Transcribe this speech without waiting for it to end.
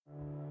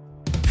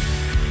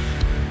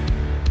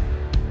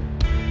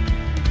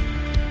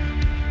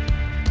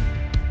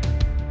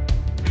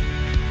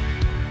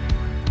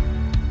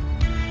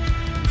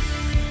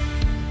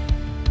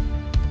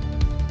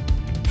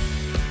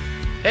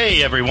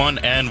Hey everyone,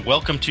 and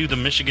welcome to the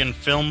Michigan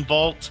Film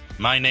Vault.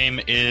 My name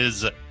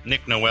is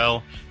Nick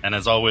Noel, and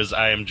as always,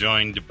 I am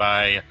joined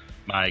by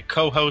my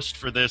co-host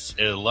for this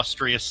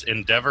illustrious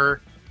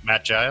endeavor,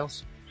 Matt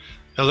Giles.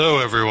 Hello,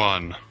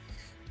 everyone.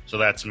 So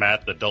that's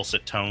Matt, the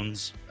dulcet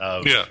tones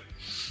of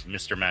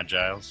Mr. Matt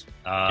Giles.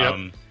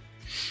 Yep.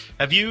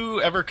 Have you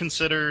ever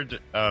considered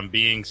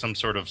being some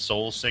sort of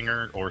soul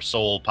singer or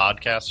soul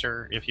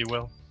podcaster, if you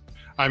will?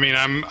 I mean,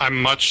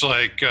 I'm much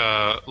like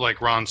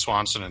Ron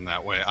Swanson in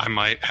that way. I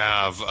might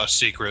have a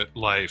secret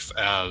life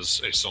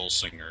as a soul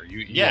singer.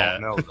 You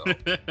won't know,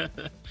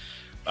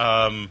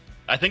 though.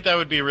 I think that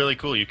would be really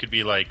cool. You could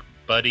be like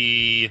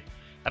Buddy.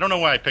 I don't know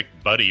why I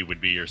picked Buddy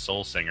would be your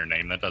soul singer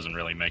name. That doesn't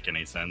really make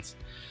any sense.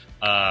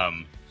 But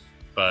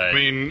I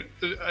mean,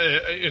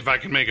 if I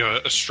can make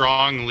a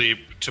strong leap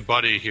to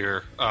Buddy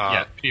here,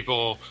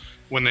 people,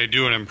 when they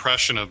do an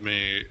impression of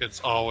me, it's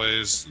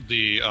always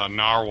the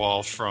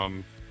narwhal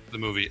from the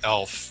movie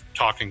Elf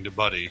talking to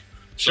Buddy.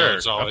 Sure.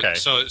 It's always, okay.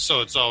 So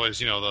it's always,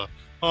 the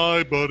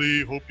 "Hi,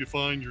 Buddy. Hope you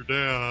find your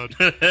dad."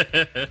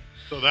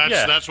 So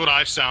that's what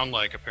I sound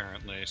like,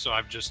 apparently. So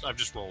I've just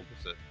rolled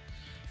with it.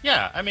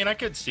 Yeah, I mean, I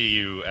could see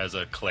you as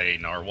a clay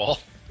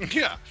narwhal.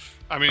 Yeah.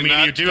 I mean,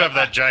 you do have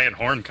that giant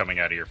horn coming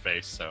out of your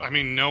face. So I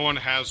mean, no one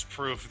has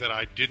proof that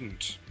I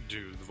didn't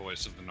do the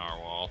voice of the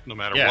narwhal. No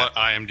matter what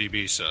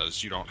IMDb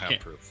says, you don't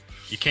have proof.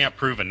 You can't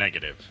prove a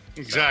negative.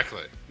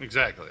 Exactly. So,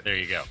 Exactly. There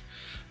you go.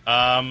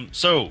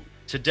 So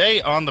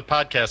today on the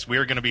podcast,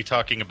 we're going to be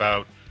talking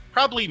about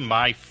probably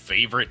my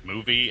favorite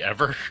movie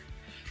ever,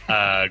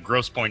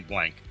 Grosse Pointe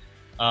Blank,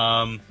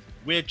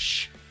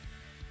 which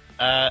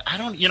I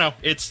don't,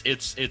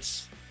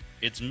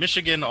 it's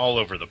Michigan all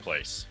over the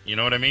place. You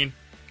know what I mean?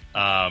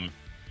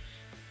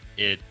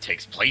 It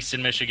takes place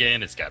in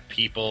Michigan. It's got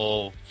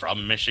people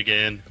from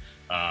Michigan.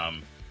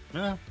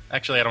 Well,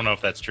 actually, I don't know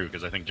if that's true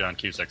because I think John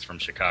Cusack's from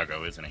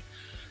Chicago, isn't he?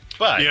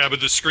 But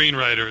the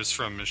screenwriter is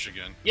from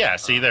Michigan. Yeah,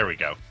 see, there we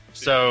go.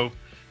 So,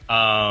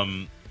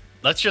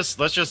 let's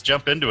just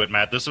jump into it,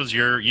 Matt. This was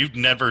you've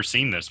never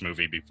seen this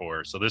movie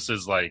before, so this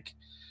is like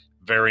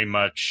very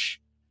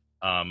much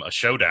a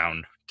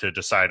showdown to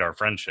decide our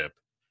friendship.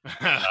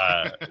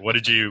 What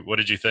did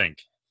you think?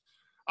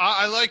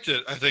 I liked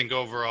it. I think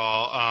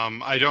overall,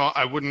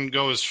 I wouldn't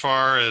go as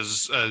far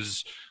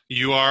as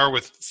you are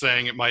with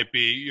saying it might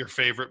be your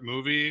favorite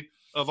movie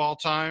of all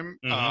time.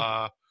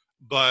 Mm-hmm.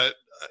 But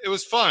it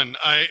was fun.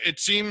 It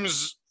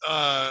seems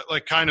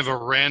like kind of a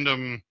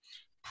random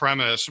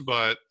premise,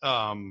 but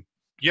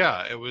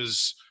it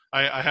was.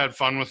 I had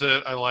fun with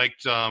it. I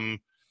liked.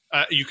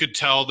 You could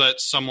tell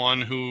that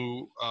someone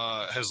who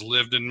has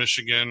lived in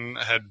Michigan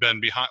had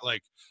been behind.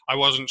 Like, I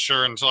wasn't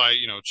sure until I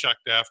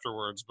checked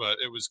afterwards, but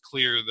it was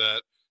clear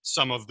that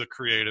some of the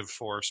creative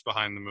force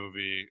behind the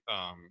movie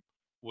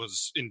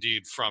was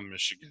indeed from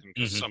Michigan,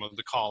 because some of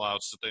the call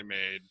outs that they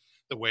made,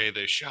 the way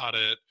they shot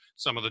it,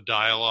 some of the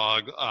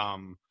dialogue.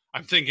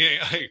 I'm thinking,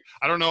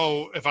 I don't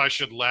know if I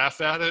should laugh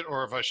at it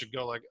or if I should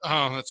go like,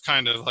 oh, that's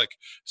kind of like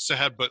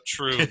sad but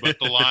true. But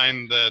the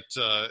line that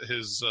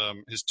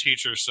his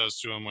teacher says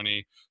to him when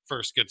he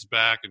first gets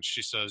back, and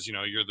she says,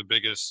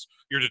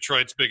 you're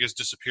Detroit's biggest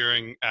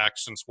disappearing act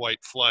since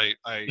White Flight.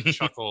 I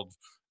chuckled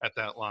at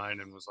that line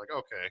and was like,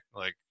 okay,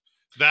 like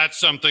that's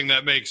something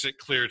that makes it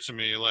clear to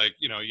me. Like,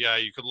 you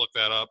could look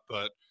that up,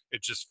 but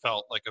it just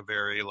felt like a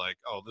very like,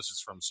 oh, this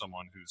is from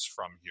someone who's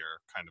from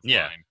here kind of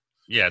line.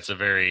 Yeah, it's a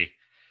very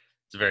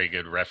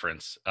good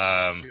reference.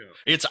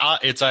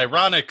 It's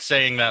ironic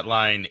saying that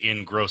line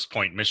in Grosse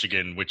Pointe,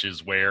 Michigan, which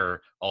is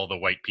where all the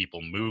white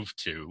people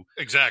moved to.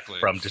 Exactly.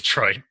 From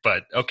Detroit,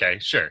 but okay,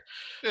 sure.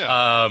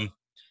 Yeah.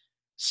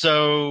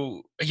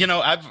 So,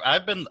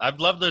 I've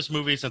loved this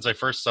movie since I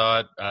first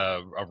saw it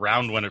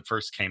around when it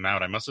first came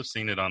out. I must have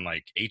seen it on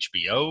like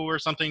HBO or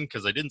something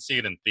because I didn't see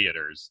it in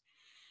theaters.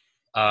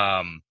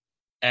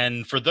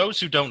 And for those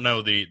who don't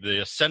know, the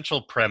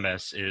essential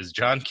premise is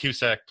John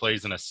Cusack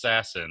plays an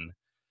assassin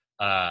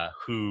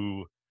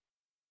who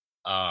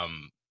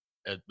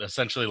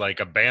essentially like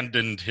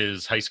abandoned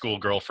his high school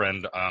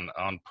girlfriend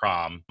on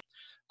prom,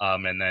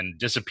 and then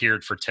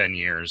disappeared for 10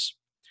 years.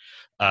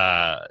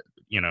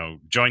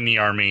 Joined the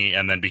army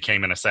and then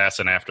became an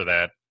assassin after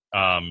that.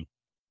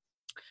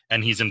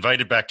 And he's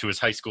invited back to his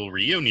high school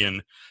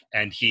reunion,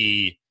 and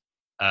he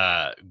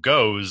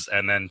goes,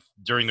 and then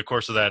during the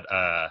course of that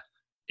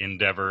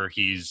endeavor,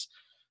 he's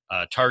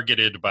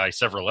targeted by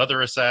several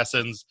other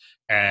assassins,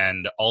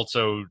 and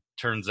also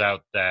turns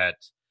out that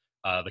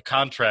the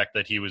contract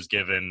that he was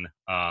given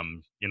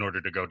in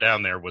order to go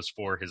down there was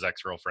for his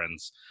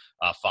ex-girlfriend's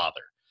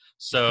father.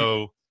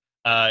 So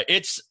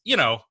it's,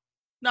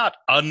 not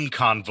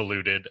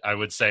unconvoluted, I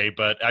would say,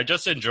 but I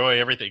just enjoy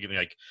everything.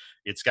 Like,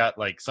 it's got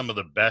like some of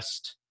the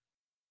best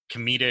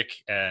comedic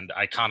and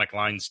iconic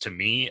lines, to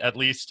me at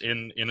least,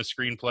 in a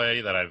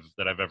screenplay that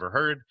I've ever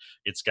heard.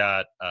 It's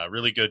got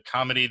really good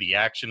comedy. The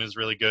action is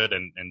really good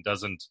and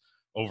doesn't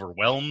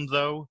overwhelm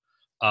though.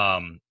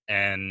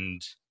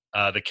 And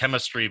the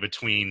chemistry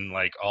between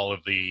like all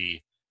of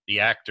the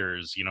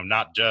actors,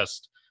 not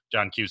just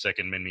John Cusack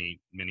and Minnie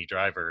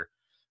Driver,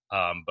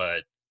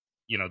 but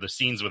the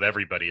scenes with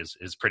everybody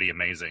is pretty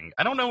amazing.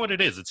 I don't know what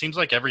it is. It seems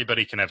like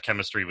everybody can have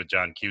chemistry with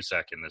John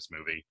Cusack in this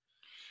movie.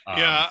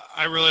 Yeah,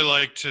 I really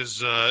liked his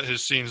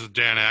scenes with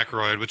Dan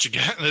Aykroyd, which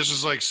again, this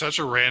is like such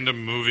a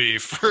random movie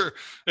for,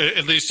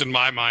 at least in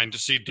my mind, to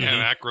see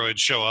Dan Aykroyd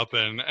show up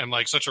in, and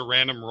like such a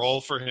random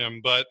role for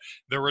him. But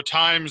there were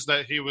times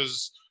that he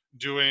was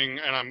doing,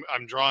 and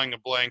I'm drawing a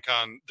blank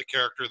on the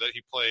character that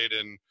he played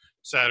in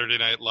Saturday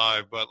Night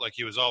Live, but like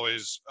he was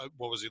always,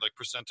 what was he, like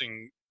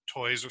presenting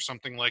toys or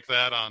something like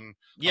that on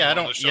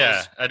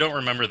I don't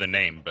remember the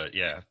name, but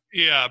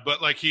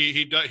but like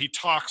he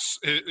talks,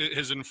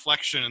 his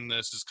inflection in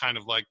this is kind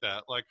of like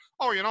that, like,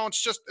 oh,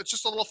 it's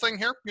just a little thing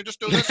here, you just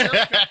do this here.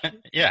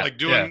 Like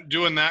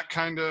doing that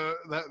kind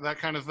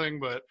of thing.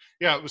 But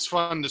yeah, it was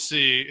fun to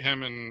see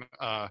him and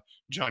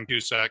John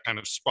Cusack kind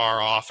of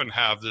spar off and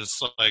have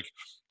this like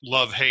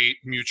love-hate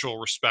mutual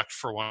respect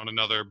for one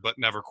another, but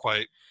never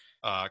quite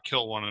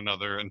kill one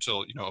another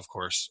until, of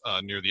course,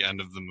 near the end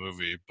of the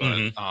movie.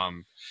 But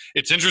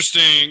it's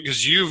interesting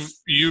because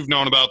you've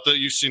known about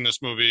you've seen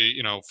this movie,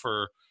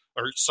 or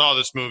saw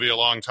this movie a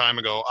long time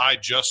ago. I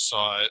just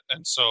saw it,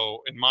 and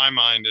so in my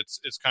mind,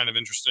 it's kind of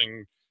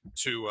interesting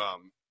to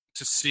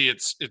see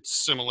its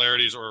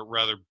similarities, or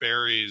rather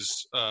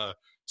Barry's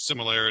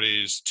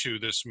similarities to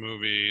this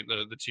movie,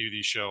 the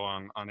TV show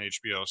on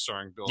HBO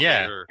starring Bill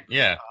Hader.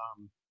 Yeah.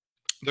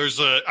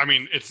 There's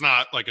it's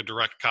not like a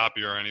direct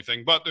copy or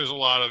anything, but there's a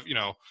lot of,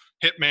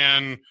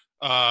 hitman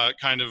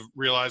kind of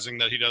realizing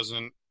that he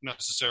doesn't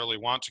necessarily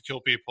want to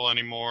kill people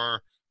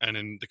anymore. And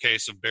in the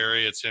case of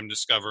Barry, it's him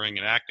discovering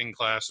an acting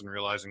class and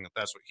realizing that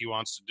that's what he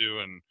wants to do.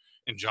 And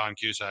in John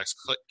Cusack's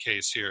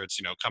case here, it's,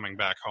 coming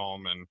back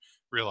home and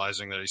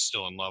realizing that he's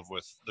still in love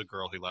with the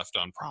girl he left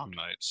on prom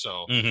night.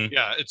 So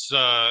yeah,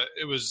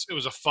 it was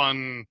a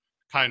fun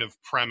kind of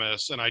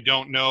premise, and I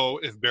don't know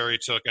if Barry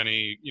took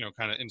any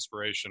kind of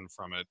inspiration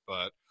from it,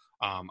 but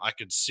I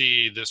could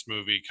see this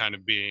movie kind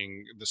of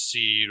being the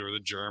seed or the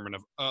germ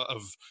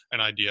of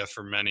an idea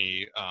for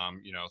many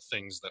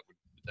things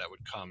that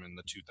would come in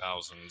the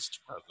 2000s to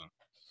present.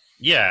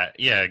 Yeah,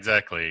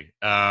 exactly.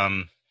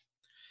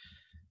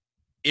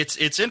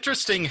 It's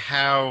interesting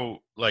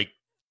how like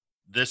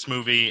this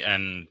movie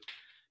and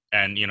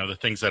the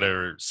things that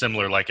are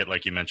similar like it,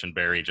 like you mentioned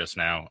Barry just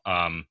now,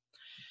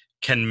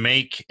 can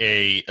make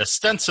a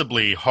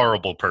ostensibly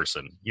horrible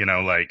person.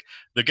 Like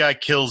the guy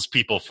kills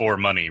people for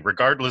money,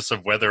 regardless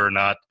of whether or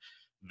not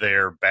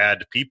they're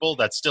bad people.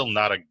 That's still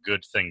not a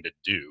good thing to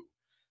do.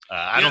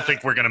 I don't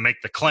think we're going to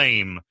make the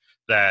claim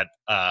that,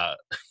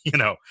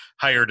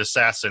 hired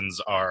assassins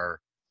are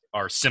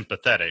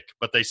sympathetic,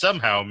 but they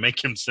somehow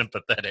make him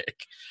sympathetic.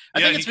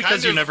 I think it's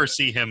because you never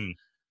see him.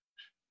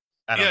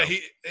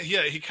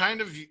 He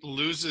kind of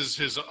loses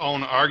his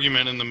own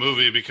argument in the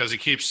movie because he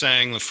keeps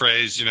saying the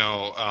phrase,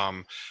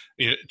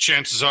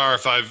 chances are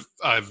if I've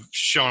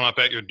shown up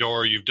at your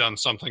door, you've done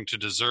something to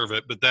deserve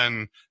it. But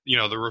then,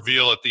 the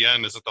reveal at the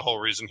end is that the whole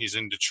reason he's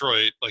in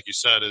Detroit, like you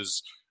said,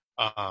 is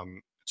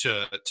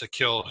to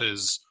kill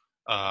his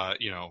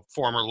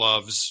former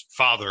love's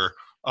father.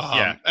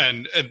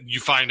 And you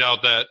find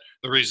out that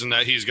the reason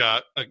that he's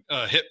got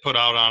a hit put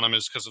out on him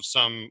is because of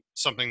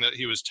something that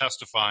he was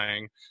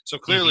testifying. So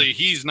clearly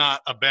he's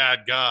not a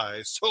bad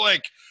guy. So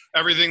like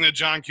everything that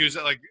John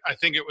Cusack, like I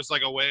think it was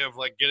like a way of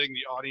like getting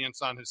the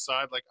audience on his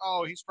side. Like,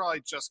 oh, he's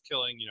probably just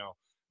killing,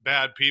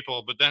 bad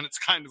people. But then it's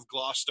kind of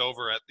glossed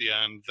over at the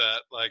end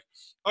that like,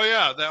 oh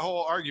yeah, that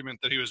whole argument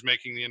that he was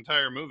making the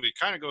entire movie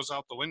kind of goes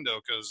out the window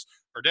because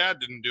her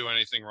dad didn't do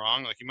anything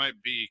wrong. Like he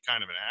might be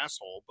kind of an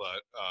asshole,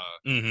 but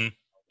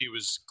he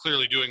was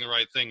clearly doing the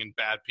right thing, and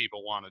bad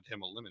people wanted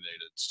him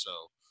eliminated. So,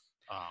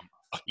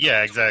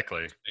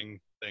 exactly.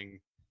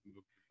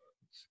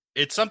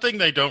 It's something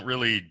they don't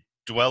really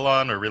dwell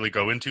on or really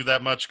go into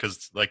that much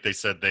because, like they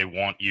said, they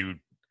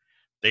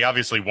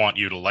obviously want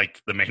you to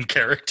like the main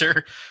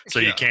character, so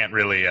you can't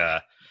really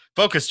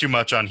focus too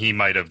much on he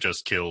might have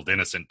just killed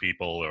innocent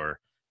people or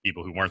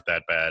people who weren't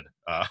that bad.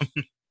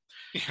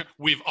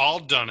 We've all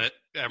done it.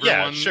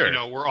 Everyone,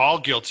 we're all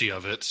guilty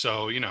of it.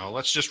 So,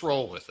 let's just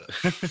roll with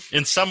it.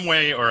 In some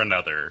way or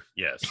another,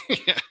 yes.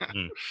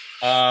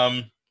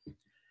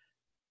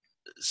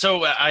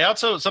 So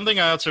something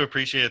I also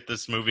appreciate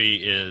this movie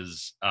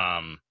is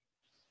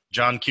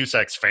John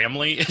Cusack's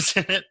family is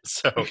in it.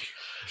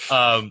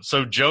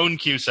 So Joan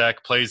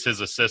Cusack plays his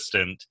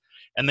assistant,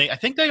 and I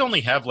think they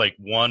only have like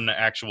one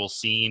actual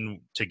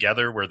scene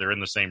together where they're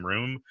in the same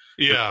room.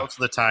 Yeah. Most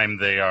of the time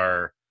they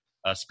are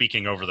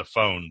speaking over the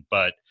phone,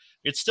 but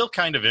it's still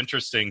kind of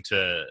interesting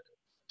to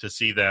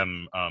see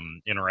them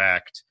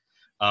interact.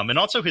 And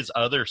also his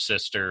other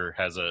sister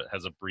has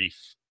a brief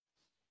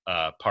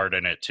part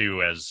in it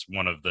too, as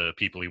one of the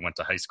people he went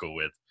to high school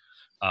with.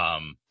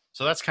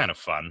 So that's kind of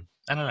fun.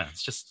 I don't know.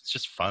 It's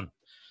just fun.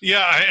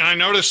 Yeah, I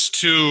noticed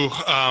too,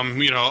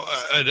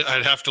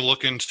 I'd have to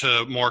look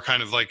into more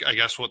kind of like, I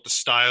guess, what the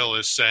style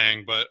is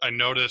saying, but I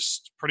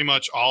noticed pretty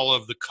much all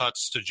of the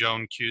cuts to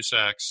Joan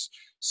Cusack's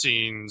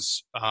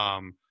scenes,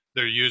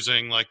 they're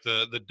using like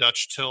the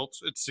Dutch tilt,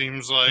 it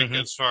seems like,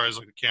 as far as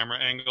like the camera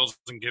angles,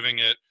 and giving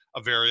it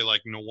a very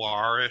like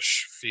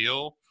noirish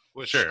feel,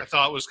 which Sure. I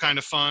thought was kind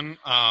of fun.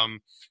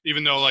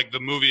 Even though like the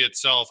movie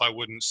itself, I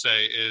wouldn't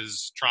say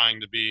is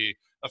trying to be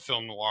a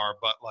film noir,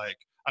 but like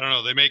I don't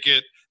know,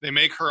 they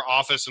make her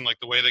office and like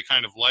the way they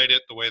kind of light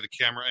it, the way the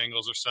camera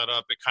angles are set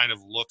up, it kind of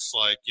looks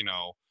like, you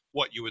know,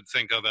 what you would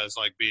think of as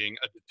like being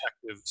a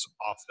detective's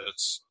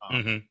office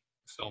Hmm.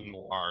 film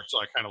noir. So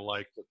I kind of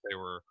like that they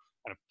were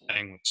kind of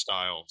playing with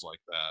styles like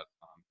that,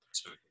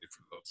 specifically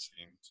for those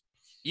scenes.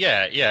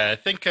 Yeah, yeah. I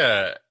think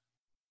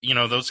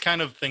those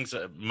kind of things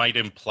might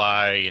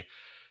imply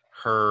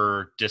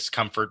her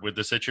discomfort with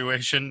the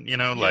situation.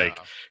 Like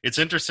Yeah, it's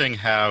interesting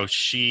how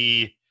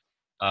she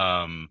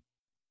um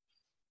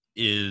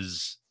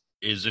is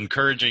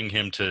encouraging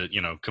him to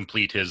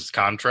complete his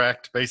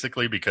contract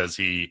basically because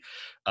he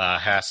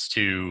has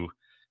to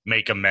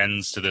make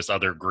amends to this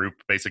other group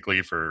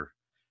basically for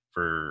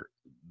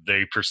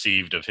they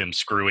perceived of him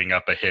screwing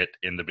up a hit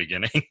in the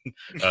beginning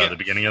yeah, the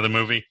beginning of the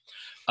movie.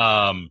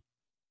 um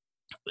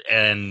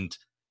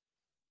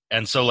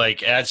and so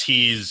like as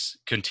he's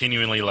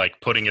continually like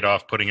putting it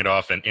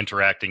off and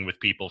interacting with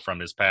people from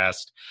his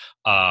past,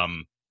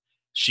 um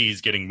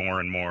she's getting more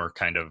and more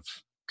kind of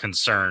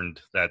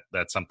concerned that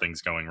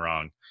something's going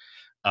wrong.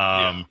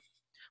 yeah. Um,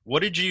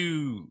 what did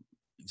you?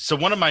 So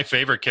one of my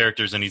favorite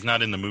characters, and he's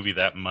not in the movie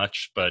that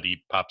much, but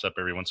he pops up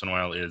every once in a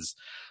while. Is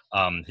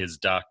his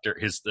doctor?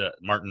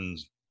 Martin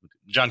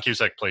John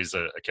Cusack plays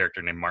a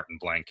character named Martin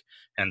Blank,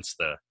 hence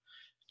the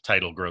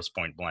title Grosse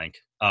Pointe Blank.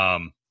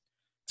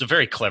 It's a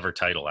very clever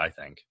title, I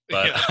think.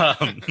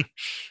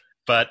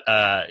 But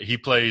Yeah. he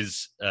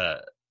plays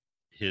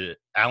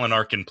Alan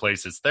Arkin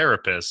plays his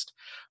therapist.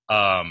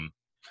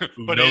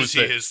 Who But knows is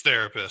he that? his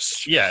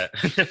therapist? Yeah.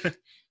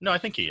 No, I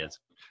think he is.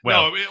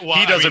 Well, Well,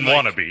 he I doesn't mean,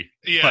 like, want to be.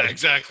 yeah, Like,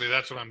 exactly.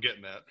 That's what I'm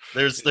getting at.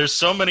 there's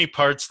so many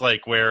parts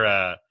like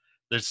where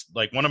there's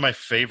like one of my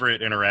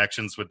favorite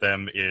interactions with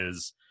them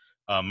is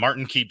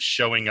Martin keeps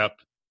showing up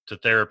to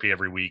therapy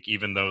every week,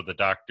 even though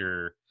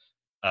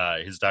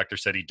his doctor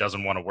said he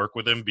doesn't want to work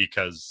with him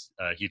because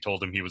he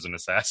told him he was an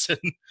assassin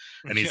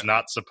and he's Yeah,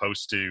 not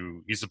supposed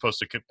to. He's supposed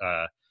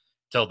to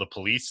tell the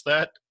police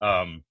that.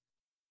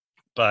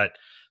 But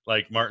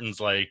like Martin's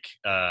like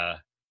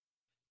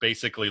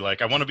basically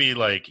like I want to be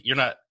like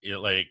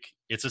like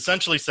it's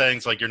essentially saying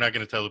it's like you're not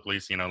going to tell the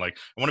police, like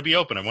I want to be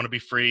open, I want to be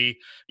free,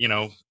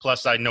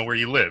 plus I know where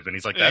you live. And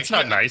he's like, that's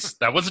not yeah, nice,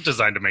 that wasn't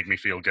designed to make me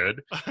feel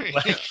good. yeah,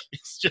 Like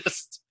it's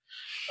just,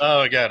 oh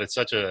my god, it's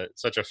such a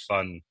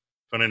fun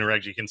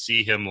interaction. You can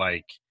see him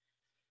like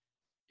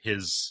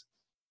his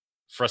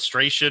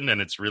frustration,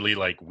 and it's really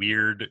like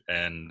weird,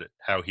 and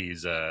how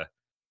he's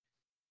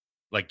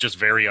like just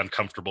very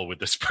uncomfortable with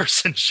this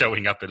person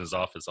showing up in his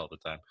office all the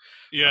time.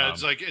 yeah. um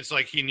It's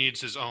like he needs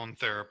his own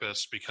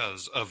therapist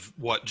because of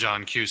what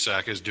John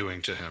Cusack is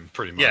doing to him,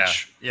 pretty yeah,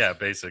 much. yeah,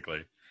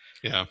 basically.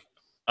 Yeah.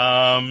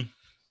 um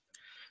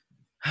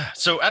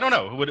So I don't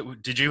know.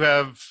 Did you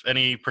have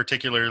any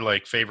particular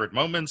like favorite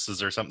moments? Is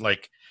there something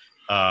like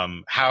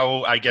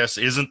how, I guess,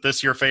 isn't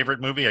this your favorite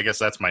movie? I guess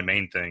that's my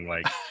main thing.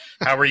 Like,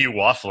 how are you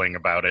waffling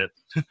about it?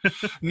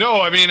 No,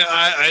 I mean,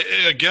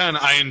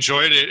 I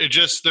enjoyed it. It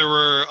just there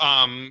were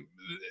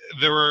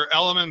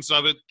elements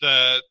of it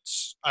that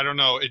I don't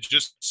know. It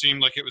just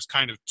seemed like it was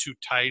kind of too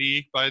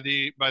tidy by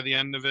the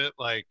end of it.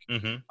 Like,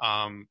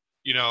 Hmm.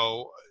 you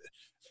know,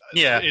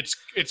 Yeah.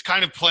 it's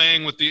kind of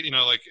playing with the,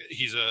 like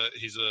he's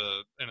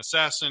an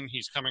assassin.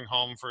 He's coming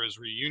home for his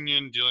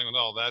reunion, dealing with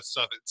all that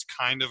stuff. It's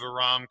kind of a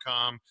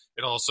rom-com.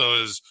 It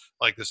also is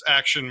like this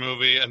action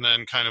movie, and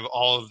then kind of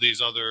all of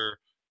these other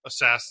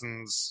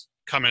assassins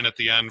come in at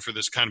the end for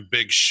this kind of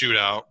big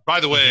shootout. By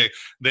the way,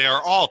 they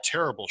are all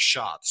terrible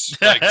shots,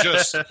 like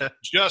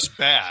just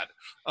bad.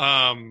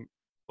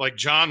 Like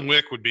John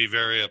Wick would be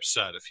very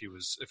upset if he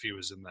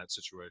was in that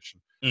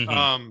situation.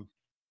 Hmm.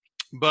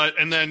 But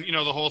and then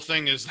the whole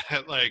thing is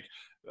that like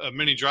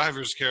Minnie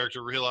Driver's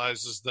character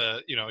realizes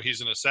that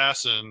he's an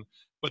assassin,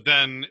 but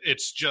then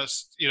it's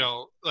just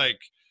like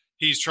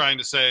he's trying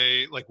to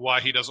say like why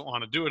he doesn't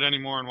want to do it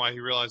anymore and why he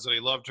realized that he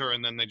loved her,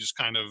 and then they just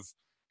kind of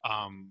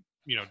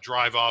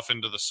drive off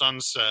into the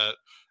sunset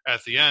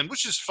at the end,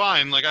 which is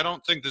fine. Like I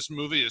don't think this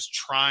movie is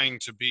trying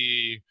to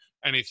be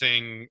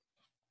anything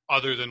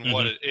other than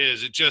what Hmm. it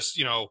is. It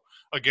just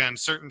again,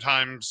 certain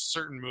times,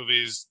 certain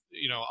movies,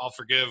 I'll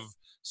forgive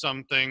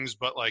some things,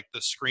 but like the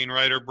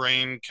screenwriter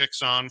brain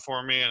kicks on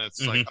for me, and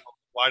it's like, Hmm. oh,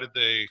 why did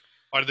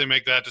they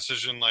make that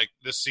decision? Like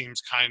this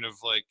seems kind of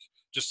like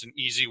just an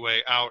easy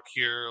way out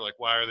here. Like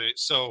why are they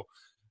so?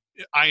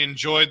 I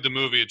enjoyed the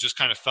movie. It just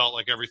kind of felt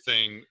like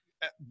everything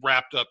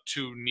wrapped up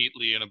too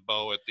neatly in a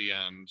bow at the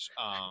end,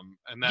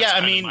 and that's Yeah, I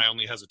kind of mean, my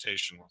only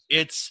hesitation with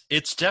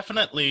it's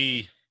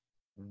definitely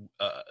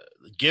uh,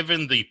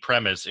 given the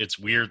premise, it's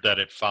weird that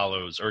it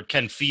follows, or it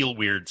can feel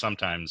weird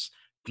sometimes,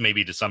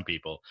 maybe to some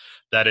people,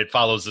 that it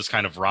follows this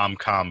kind of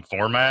rom-com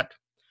format,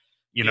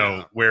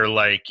 Yeah, where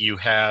like you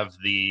have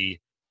the,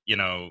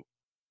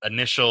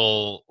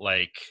 initial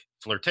like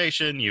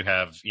flirtation, you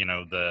have,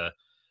 the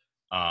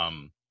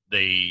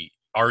they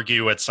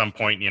argue at some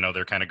point.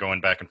 They're kind of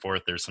going back and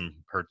forth. There's some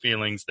hurt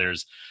feelings.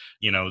 There's,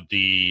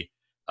 the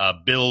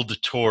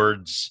build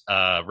towards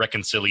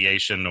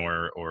reconciliation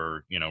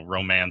or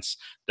romance.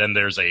 Then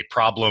there's a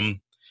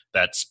problem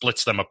that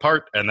splits them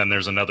apart, and then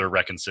there's another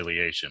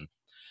reconciliation.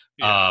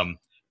 Yeah.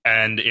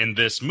 And in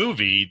this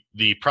movie,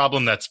 the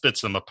problem that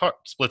splits them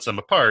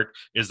apart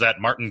is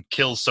that Martin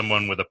kills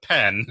someone with a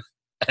pen,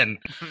 and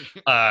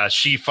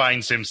she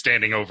finds him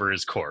standing over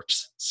his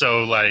corpse.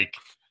 So, like,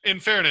 in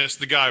fairness,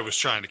 the guy was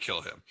trying to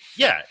kill him.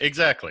 Yeah,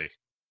 exactly.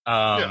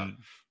 Yeah.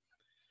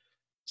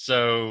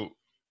 So,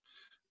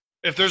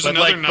 if there's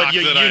another knock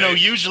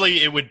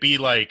usually it would be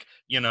like,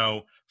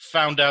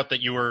 found out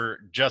that you were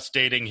just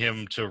dating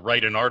him to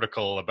write an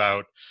article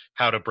about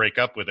how to break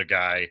up with a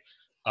guy.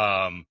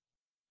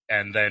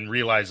 And then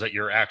realize that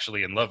you're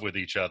actually in love with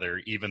each other,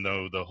 even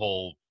though the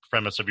whole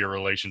premise of your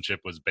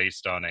relationship was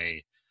based on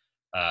a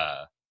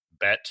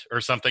bet or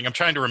something. I'm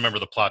trying to remember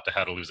the plot to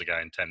How to Lose a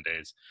Guy in 10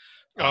 Days.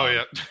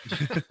 Yeah.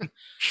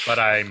 But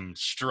I'm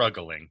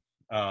struggling.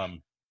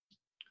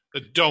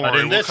 Don't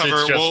worry,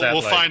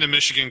 we'll find a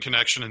Michigan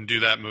connection and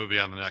do that movie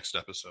on the next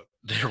episode.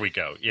 There we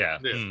go. Yeah.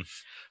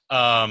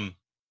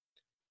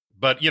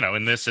 But,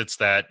 in this, it's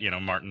that,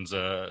 Martin's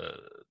a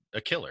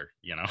killer,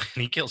 and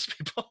he kills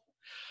people.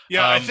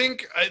 Yeah, I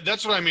think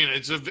that's what I mean.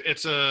 It's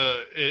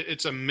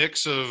a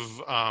mix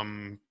of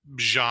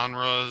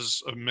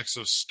genres, a mix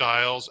of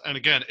styles, and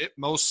again, it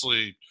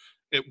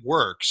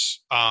works.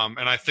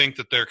 And I think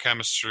that their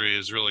chemistry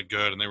is really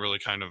good, and they really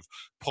kind of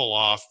pull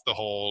off the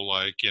whole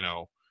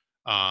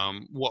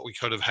what we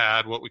could have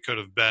had, what we could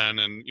have been,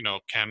 and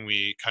can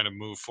we kind of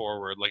move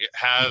forward? Like, it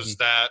has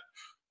that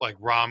like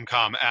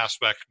rom-com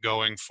aspect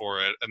going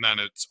for it, and then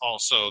it's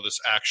also this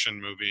action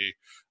movie.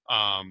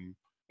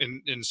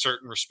 In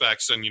certain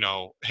respects, and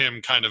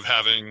him kind of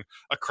having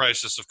a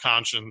crisis of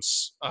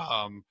conscience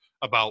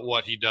about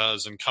what he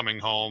does, and coming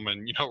home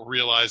and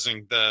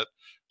realizing that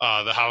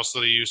the house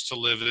that he used to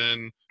live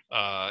in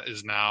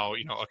is now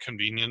a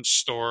convenience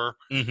store.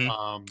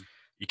 Mm-hmm.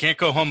 You can't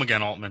go home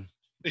again, Altman.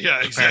 Yeah,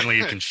 exactly. Apparently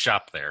you can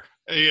shop there.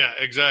 Yeah,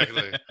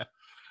 exactly.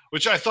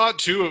 Which I thought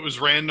too, it was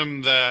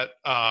random that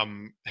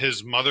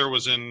his mother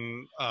was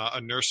in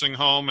a nursing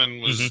home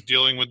and was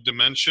dealing with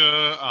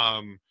dementia.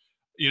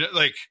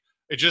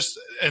 It just,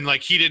 and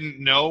like, he didn't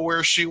know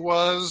where she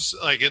was.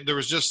 Like, there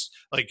was just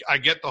like, I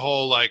get the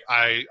whole, like,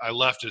 I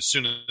left as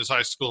soon as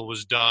high school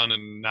was done,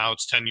 and now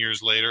it's 10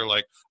 years later.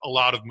 Like, a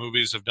lot of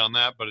movies have done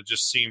that, but it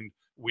just seemed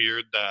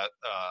weird that,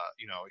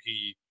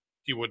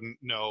 he wouldn't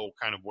know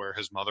kind of where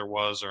his mother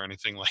was or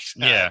anything like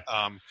that.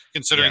 Yeah.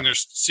 Considering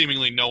there's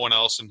seemingly no one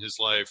else in his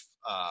life,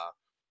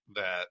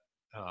 that,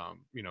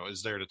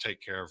 is there to take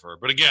care of her.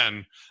 But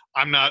again,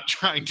 I'm not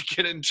trying to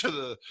get into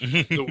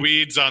the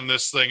weeds on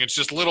this thing. It's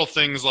just little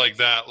things like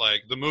that.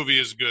 Like, the movie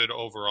is good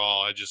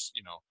overall. I just,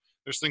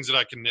 there's things that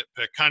I can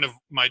nitpick. Kind of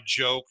my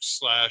joke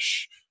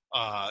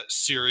 /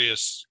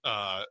 serious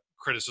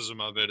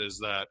criticism of it is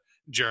that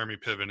Jeremy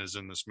Piven is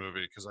in this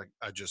movie, because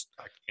I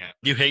can't.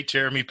 You hate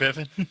Jeremy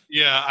Piven?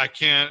 Yeah, I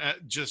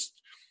can't. Just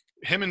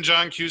him and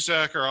John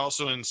Cusack are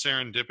also in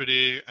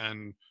Serendipity,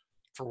 and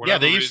for whatever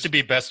they reason, used to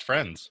be best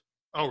friends.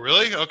 Oh,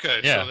 really? Okay.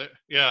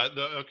 Yeah.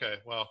 So okay.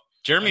 Well,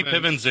 Jeremy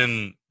Piven's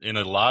in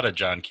a lot of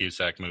John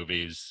Cusack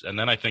movies, and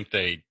then I think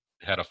they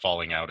had a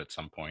falling out at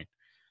some point.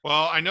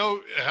 Well, I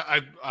know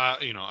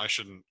I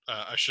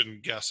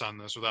shouldn't guess on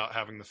this without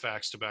having the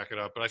facts to back it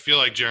up, but I feel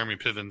like Jeremy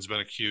Piven's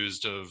been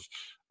accused of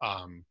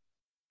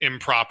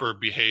improper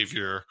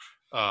behavior.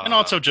 And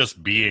also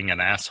just being an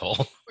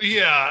asshole.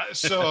 Yeah.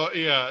 So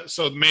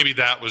maybe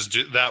that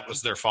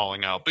was their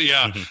falling out. But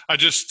yeah, I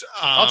just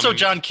also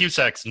John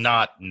Cusack's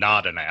not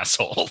an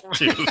asshole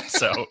too.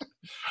 So,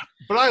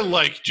 but I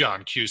like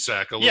John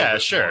Cusack a little bit. Yeah,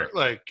 sure.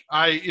 More. Like,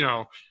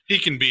 he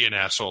can be an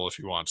asshole if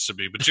he wants to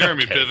be. But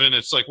Jeremy Piven,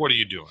 it's like, what are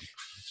you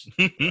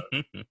doing?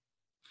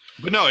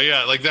 But no,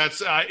 yeah, like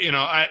that's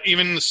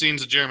even the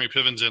scenes that Jeremy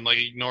Piven's in, like,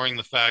 ignoring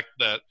the fact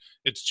that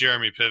it's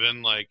Jeremy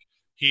Piven, like,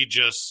 he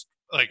just.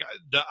 Like,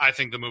 I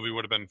think the movie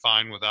would have been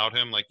fine without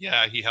him. Like,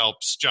 yeah, he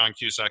helps John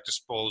Cusack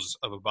dispose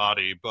of a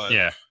body, but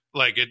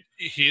like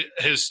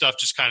his stuff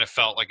just kind of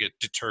felt like it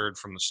deterred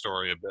from the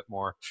story a bit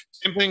more.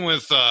 Same thing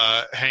with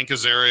Hank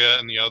Azaria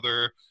and the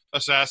other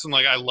assassin.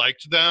 Like, I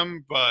liked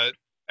them, but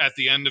at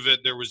the end of it,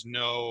 there was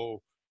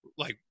no,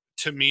 like,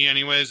 to me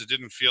anyways, it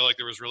didn't feel like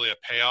there was really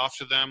a payoff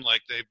to them.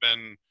 Like,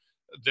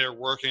 they're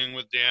working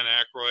with Dan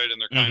Aykroyd,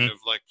 and they're kind of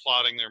like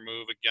plotting their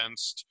move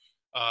against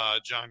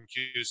John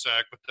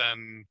Cusack, but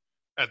then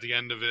at the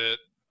end of it,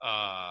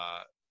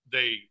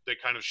 they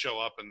kind of show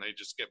up and they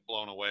just get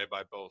blown away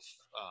by both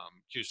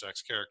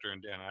Cusack's character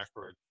and Dan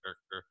Aykroyd's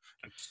character.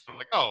 And I'm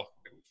like, oh,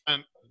 I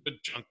spent a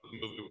good chunk of the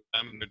movie with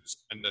them, and they're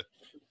just kind of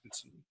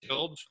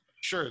killed.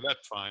 Sure,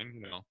 that's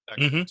fine, that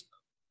kind of stuff.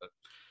 But,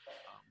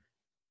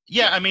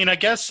 yeah, I mean, I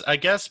guess,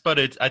 but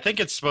I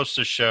think it's supposed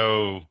to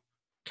show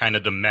kind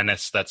of the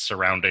menace that's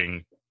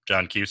surrounding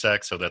John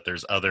Cusack, so that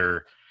there's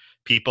other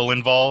people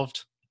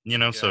involved.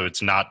 So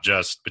it's not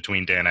just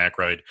between Dan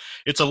Aykroyd.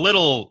 It's a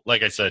little,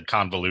 like I said,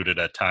 convoluted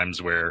at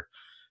times where,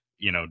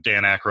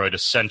 Dan Aykroyd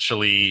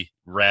essentially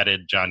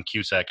ratted John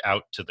Cusack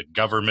out to the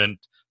government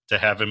to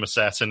have him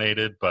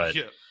assassinated. But,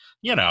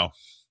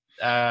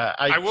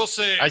 I will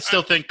say, I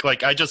still think,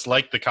 like, I just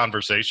like the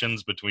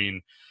conversations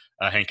between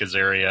Hank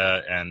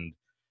Azaria and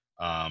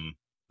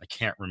I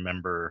can't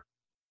remember.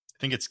 I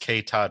think it's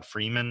K. Todd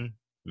Freeman,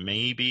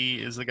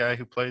 maybe, is the guy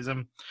who plays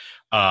him.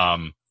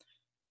 But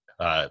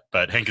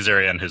Hank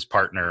Azaria and his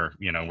partner,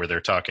 where they're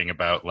talking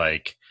about,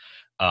 like,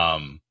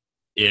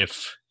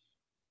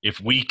 if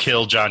we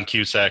kill John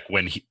Cusack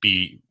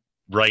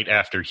right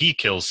after he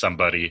kills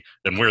somebody,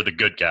 then we're the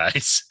good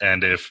guys.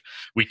 And if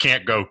we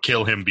can't go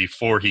kill him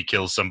before he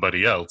kills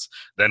somebody else,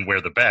 then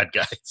we're the bad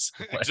guys.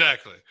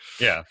 Exactly.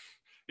 Yeah.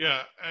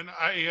 Yeah. And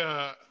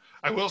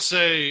I will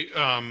say,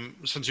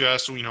 since you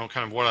asked, kind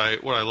of what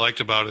I liked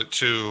about it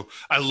too,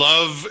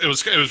 it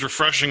was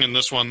refreshing in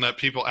this one that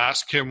people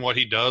ask him what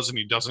he does and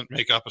he doesn't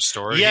make up a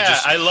story. Yeah,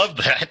 I love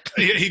that.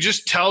 He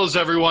just tells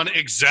everyone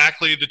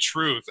exactly the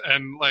truth,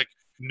 and like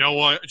no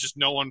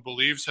one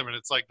believes him, and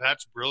it's like,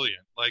 that's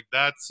brilliant. Like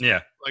that's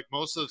like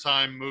most of the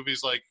time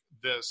movies like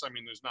this, I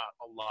mean, there's not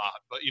a lot,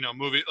 but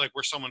movie like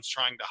where someone's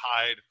trying to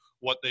hide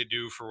what they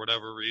do for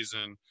whatever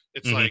reason,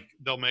 it's like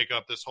they'll make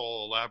up this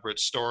whole elaborate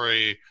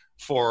story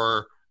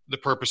for the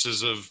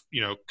purposes of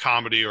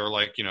comedy or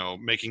like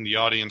making the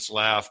audience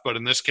laugh. But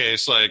in this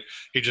case, like,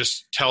 he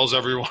just tells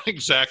everyone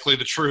exactly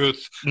the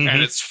truth,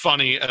 and it's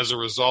funny as a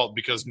result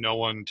because no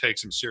one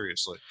takes him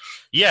seriously.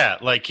 Yeah,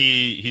 like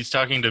he's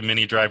talking to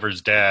Minnie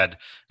Driver's dad,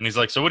 and he's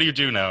like, "So what do you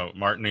do now,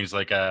 Martin?" He's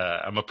like,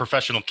 "I'm a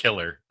professional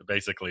killer,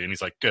 basically." And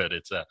he's like, "Good,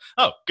 it's a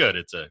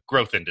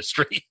growth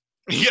industry."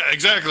 Yeah,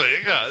 exactly.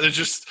 Yeah, it's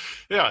just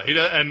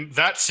and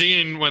that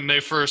scene when they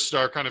first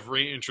are kind of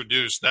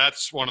reintroduced,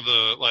 that's one of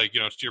the, like,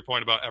 to your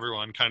point about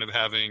everyone kind of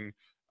having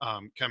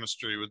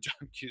chemistry with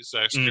John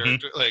Cusack's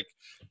character, like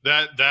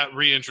that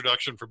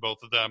reintroduction for both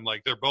of them,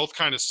 like they're both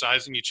kind of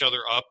sizing each other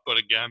up, but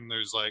again,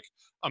 there's like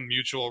a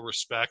mutual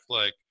respect.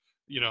 Like,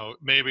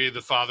 maybe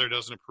the father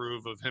doesn't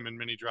approve of him and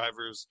Minnie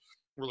Driver's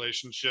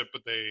relationship,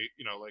 but they,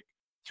 like,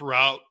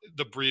 throughout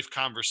the brief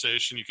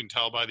conversation, you can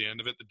tell by the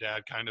end of it, the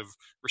dad kind of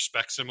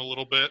respects him a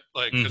little bit,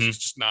 like, because he's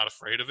just not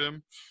afraid of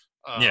him.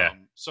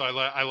 So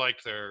I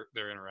liked their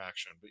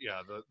interaction. But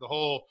yeah, the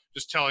whole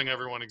just telling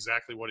everyone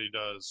exactly what he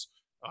does,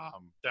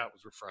 that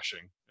was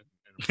refreshing.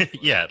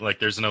 Yeah, like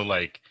there's no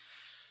like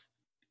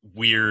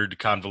weird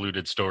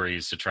convoluted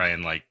stories to try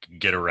and like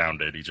get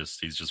around it. He's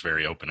just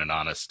very open and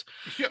honest.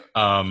 Yeah,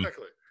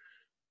 exactly.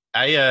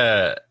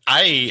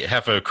 I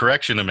have a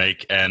correction to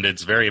make, and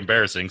it's very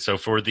embarrassing. So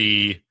for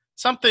the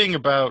something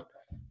about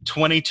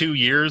 22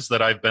 years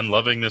that I've been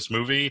loving this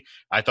movie,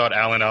 I thought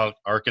Alan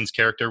Arkin's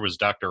character was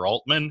Dr.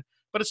 Altman,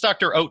 but it's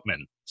Dr.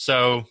 Oatman.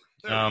 So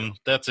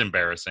that's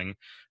embarrassing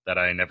that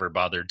I never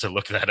bothered to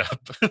look that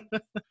up.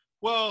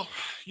 Well,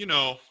 you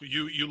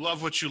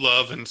love what you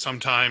love, and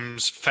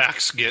sometimes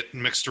facts get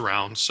mixed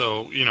around.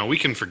 So, we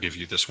can forgive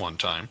you this one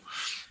time.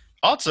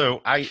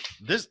 Also, I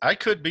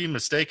could be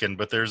mistaken,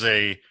 but there's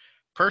a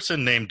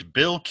person named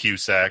Bill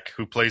Cusack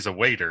who plays a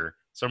waiter.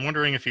 So I'm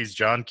wondering if he's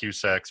John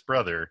Cusack's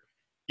brother.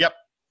 Yep.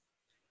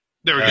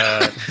 There we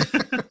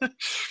go.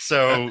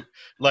 So,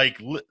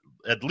 like,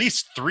 at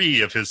least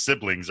 3 of his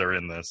siblings are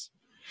in this.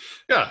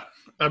 Yeah.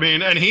 I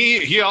mean, and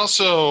he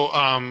also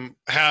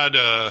had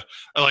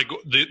like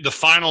the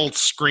final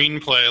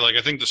screenplay. Like,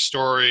 I think the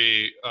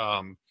story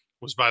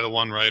was by the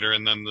one writer,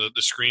 and then the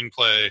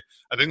screenplay,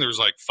 I think there was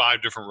like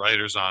 5 different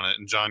writers on it,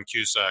 and John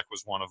Cusack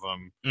was one of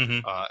them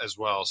as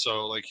well.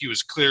 So like he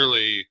was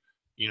clearly,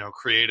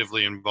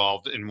 creatively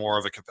involved in more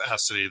of a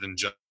capacity than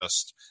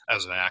just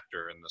as an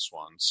actor in this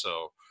one.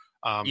 So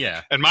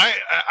and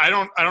I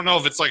don't know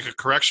if it's like a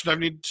correction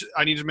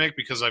I need to make,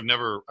 because I've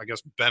never, I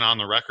guess, been on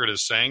the record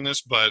as saying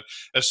this, but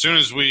as soon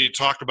as we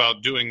talked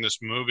about doing this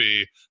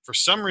movie, for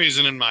some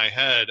reason in my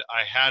head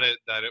I had it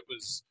that it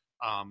was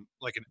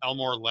like an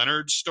Elmore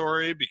Leonard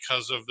story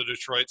because of the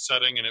Detroit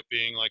setting and it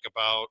being like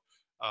about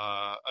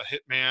a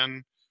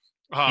hitman.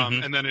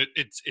 And then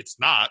it's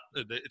not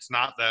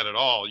that at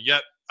all.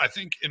 Yet I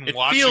think it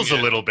feels a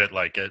little bit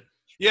like it.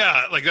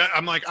 Yeah, like that.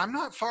 I'm like, I'm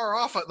not far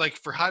off. Like,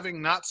 for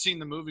having not seen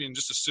the movie and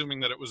just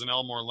assuming that it was an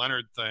Elmore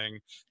Leonard thing,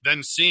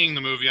 then seeing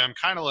the movie, I'm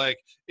kind of like,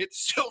 it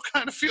still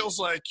kind of feels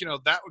like,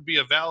 that would be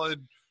a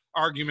valid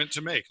argument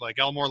to make. Like,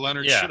 Elmore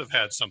Leonard should have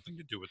had something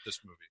to do with this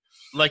movie.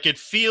 Like, it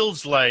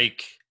feels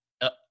like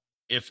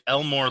if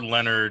Elmore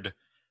Leonard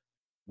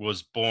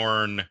was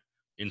born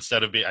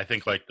instead of I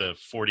think like the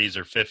 40s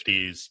or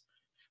 50s,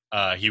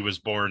 he was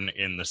born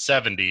in the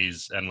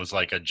 70s and was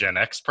like a Gen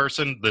X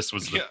person, this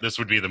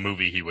would be the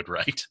movie he would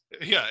write.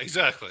 Yeah,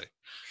 exactly.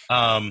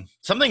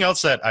 Something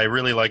else that I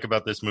really like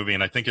about this movie,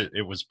 and I think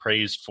it was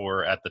praised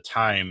for at the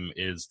time,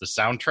 is the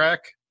soundtrack.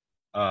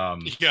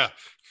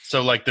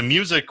 So like the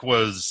music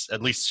was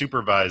at least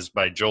supervised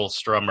by Joel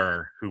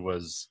Strummer, who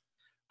was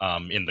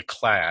in the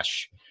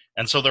Clash.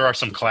 And so there are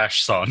some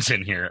Clash songs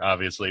in here,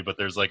 obviously, but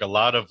there's like a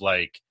lot of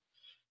like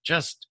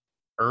just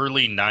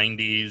early to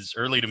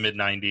mid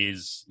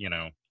 90s,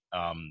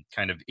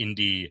 kind of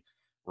indie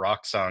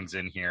rock songs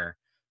in here.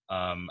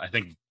 I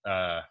think,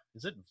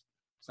 is it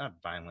it's not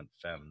Violent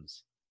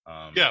Femmes.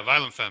 Yeah,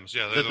 Violent Femmes.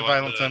 Yeah, the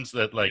Violent Femmes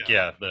that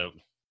the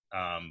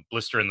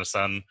Blister in the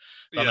Sun.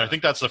 I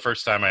think that's the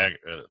first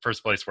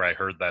place where I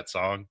heard that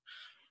song,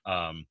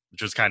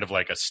 which was kind of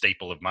like a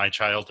staple of my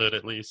childhood,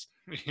 at least.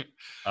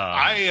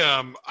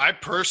 I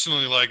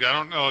personally like. I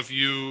don't know if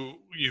you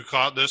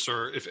caught this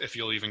or if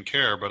you'll even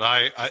care, but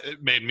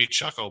it made me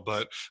chuckle.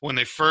 But when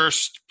they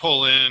first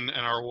pull in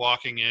and are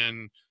walking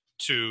in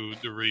to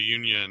the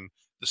reunion,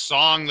 the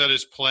song that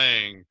is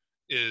playing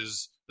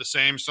is the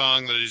same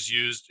song that is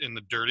used in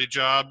the Dirty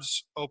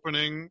Jobs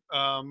opening.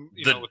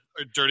 With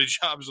Dirty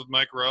Jobs with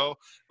Mike Rowe.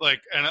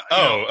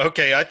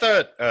 Okay. I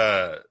thought.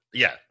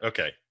 Yeah.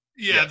 Okay.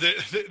 Yeah.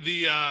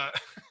 Yes.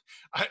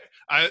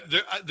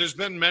 There's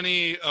been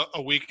many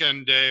a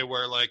weekend day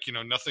where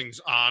nothing's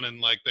on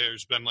and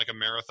there's been a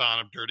marathon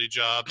of Dirty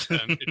Jobs,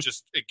 and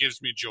it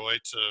gives me joy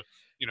to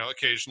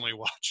occasionally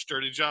watch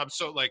Dirty Jobs.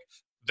 So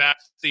that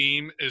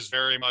theme is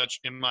very much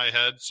in my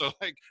head. So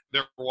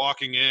they're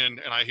walking in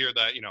and I hear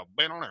that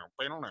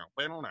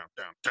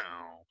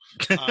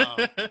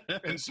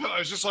and so I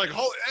was just like,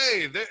 oh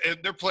hey,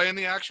 they're playing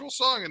the actual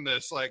song in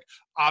this.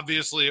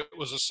 Obviously it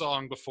was a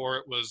song before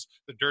it was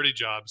the Dirty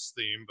Jobs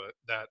theme, but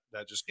that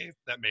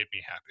made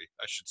me happy.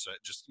 I should say,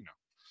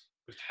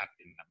 was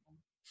happy in that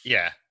moment.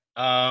 Yeah.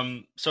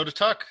 So to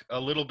talk a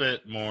little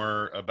bit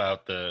more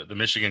about the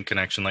Michigan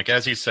connection,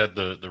 as you said,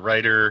 the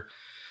writer,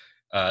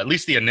 at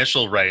least the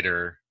initial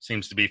writer,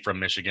 seems to be from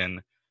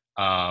Michigan,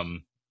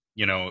 and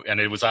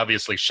it was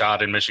obviously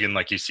shot in Michigan.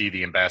 You see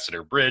the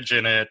Ambassador Bridge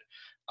in it.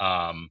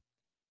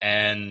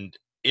 And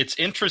it's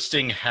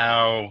interesting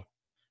how,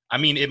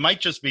 it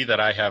might just be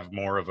that I have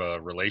more of a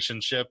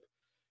relationship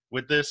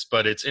with this,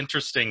 but it's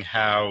interesting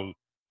how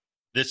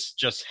this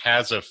just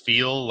has a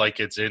feel like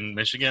it's in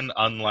Michigan,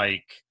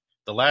 unlike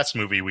the last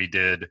movie we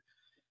did,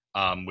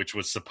 which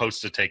was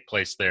supposed to take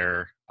place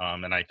there,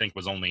 and I think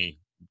was only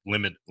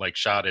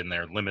shot in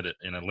there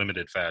in a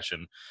limited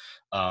fashion,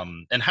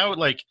 and how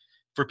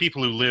for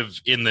people who live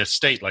in this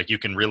state, you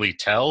can really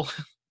tell,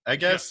 I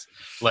guess,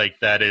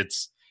 that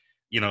it's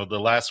the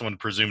last one,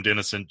 Presumed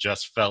Innocent,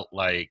 just felt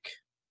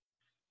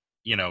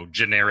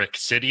generic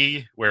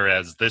city,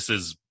 whereas this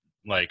is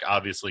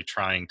obviously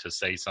trying to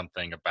say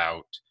something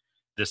about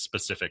this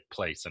specific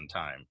place and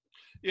time.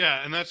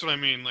 Yeah, and that's what I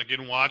mean.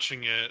 In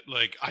watching it,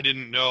 I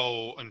didn't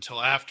know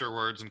until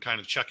afterwards and kind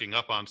of checking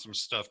up on some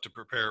stuff to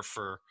prepare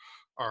for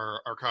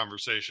our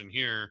conversation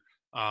here.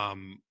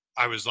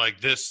 I was like,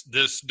 this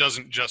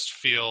doesn't just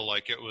feel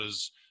like it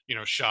was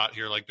shot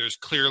here. There's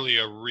clearly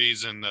a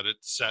reason that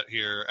it's set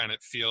here, and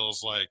it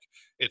feels like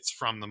it's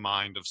from the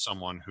mind of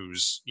someone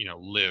who's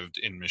lived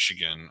in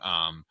Michigan.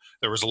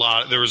 It's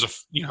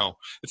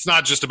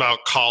not just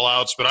about call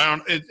outs, but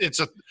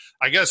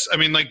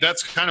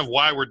that's kind of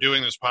why we're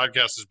doing this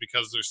podcast, is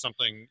because there's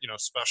something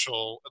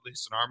special, at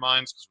least in our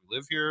minds, because we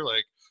live here,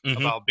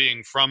 about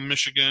being from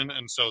Michigan.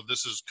 And so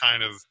this is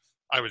kind of,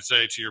 I would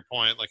say, to your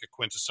point, a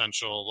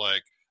quintessential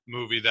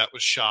movie that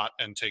was shot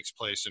and takes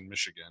place in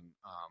Michigan.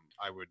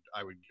 I would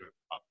give it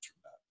up for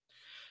that.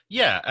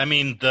 Yeah,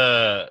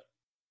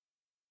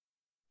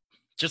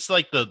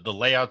 the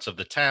layouts of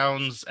the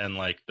towns and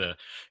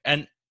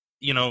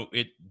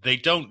they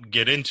don't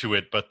get into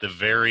it, but the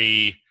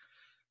very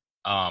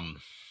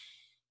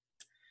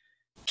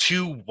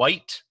too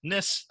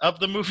whiteness of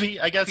the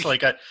movie, I guess,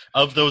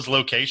 of those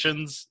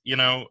locations,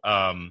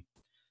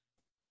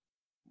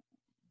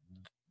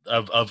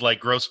 of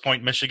Grosse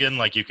Pointe, Michigan,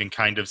 you can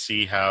kind of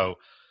see how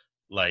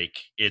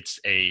it's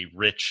a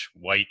rich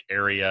white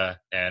area,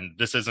 and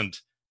this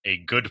isn't a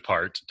good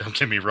part, don't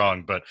get me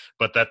wrong, but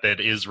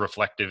that is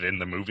reflective in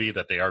the movie,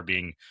 that they are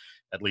being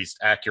at least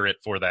accurate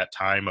for that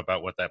time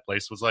about what that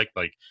place was like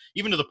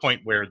even to the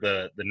point where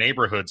the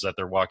neighborhoods that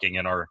they're walking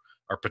in are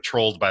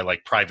patrolled by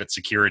private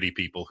security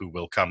people who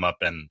will come up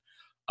and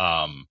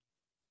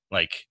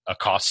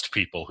accost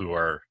people who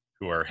are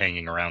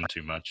hanging around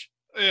too much.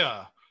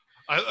 Yeah.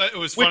 It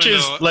was funny, which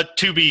is, though,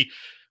 to be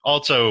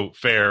also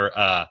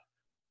fair,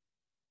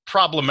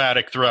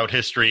 problematic throughout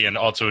history, and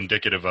also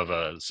indicative of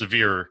a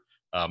severe,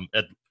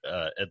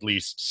 at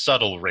least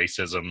subtle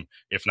racism,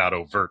 if not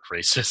overt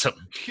racism,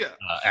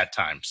 at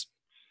times.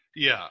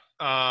 Yeah.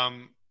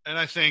 And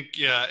I think,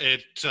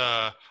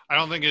 I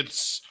don't think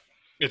it's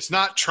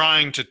not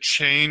trying to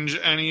change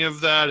any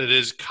of that. It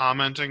is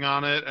commenting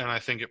on it, and I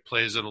think it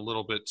plays it a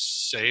little bit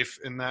safe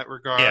in that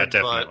regard. Yeah,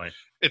 definitely. But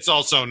it's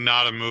also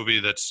not a movie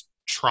that's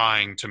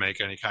trying to make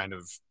any kind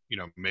of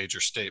major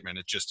statement.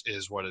 It just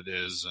is what it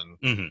is,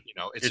 and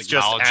it's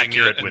just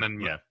accurate it, and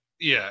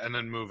and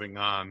then moving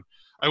on.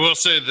 I will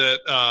say that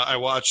I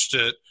watched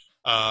it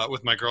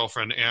with my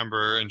girlfriend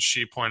Amber, and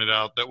she pointed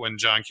out that when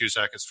John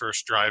Cusack is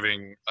first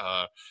driving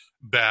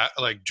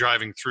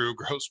driving through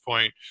Grosse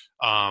Pointe,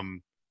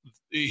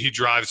 he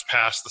drives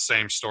past the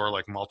same store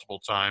multiple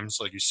times.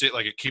 You see it,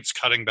 it keeps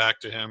cutting back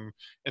to him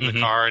in the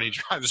car, and he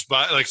drives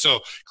by. So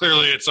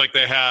clearly it's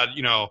they had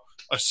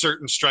a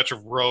certain stretch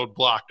of road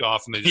blocked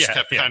off, and they just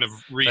kept kind of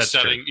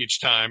resetting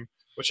each time,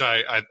 which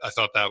I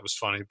thought that was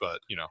funny, but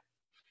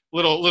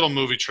little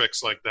movie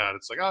tricks like that.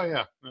 It's like, oh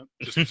yeah,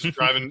 just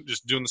driving,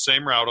 just doing the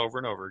same route over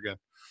and over again.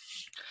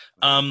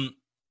 Um,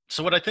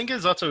 so what I think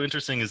is also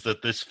interesting is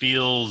that this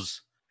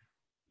feels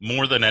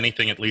more than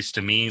anything, at least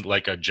to me,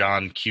 like a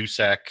John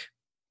Cusack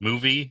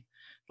movie.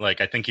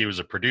 Like I think he was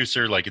a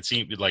producer. Like it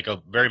seemed like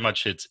very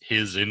much it's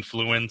his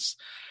influence,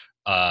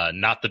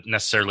 not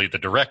necessarily the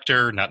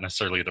director, not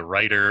necessarily the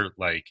writer,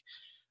 like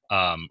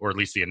or at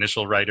least the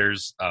initial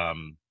writers.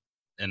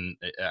 And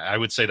I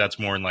would say that's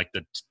more in like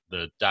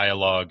the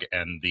dialogue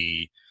and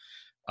the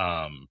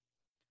um,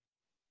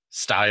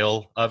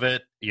 style of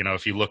it. You know,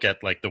 if you look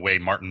at like the way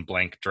Martin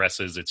Blank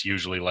dresses, it's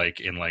usually like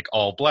in like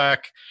all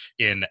black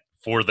in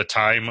for the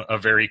time a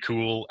very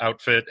cool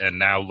outfit, and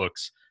now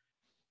looks,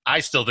 I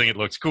still think it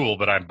looks cool,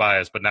 but I'm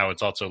biased, but now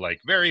it's also like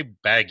very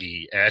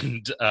baggy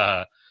and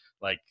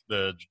like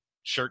the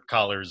shirt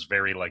collar's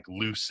very like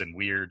loose and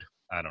weird.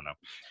 I don't know.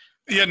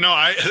 Yeah, no,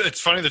 it's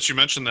funny that you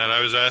mentioned that.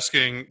 I was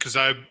asking because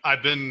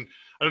I've been,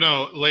 I don't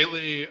know,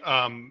 lately,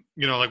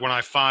 like when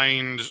I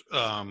find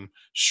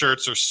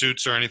shirts or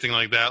suits or anything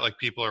like that, like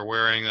people are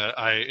wearing that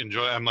I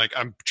enjoy,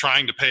 I'm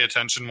trying to pay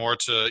attention more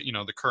to,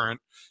 the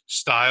current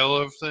style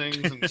of things.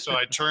 And so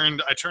I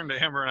turned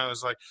to Amber and I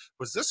was like,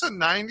 was this a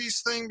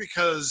 90s thing?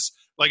 Because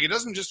like it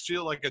doesn't just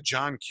feel like a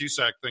John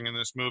Cusack thing in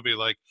this movie.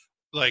 Like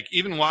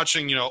even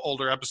watching,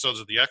 older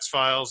episodes of the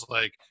X-Files,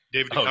 like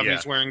David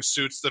Duchovny's wearing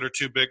suits that are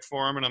too big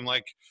for him. And I'm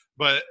like,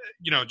 but,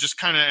 just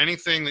kind of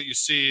anything that you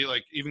see,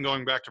 like even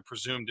going back to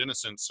Presumed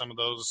Innocence, some of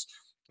those,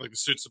 like the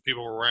suits that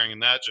people were wearing,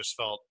 and that just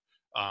felt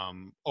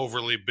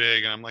overly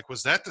big. And I'm like,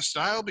 was that the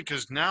style?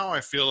 Because now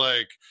I feel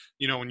like,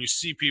 when you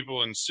see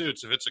people in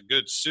suits, if it's a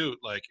good suit,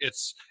 like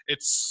it's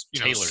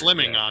tailored,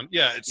 slimming on.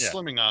 Yeah, it's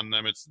slimming on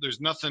them. There's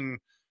nothing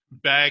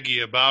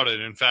baggy about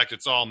it. In fact,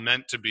 it's all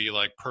meant to be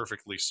like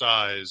perfectly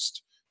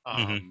sized.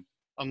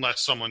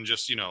 Unless someone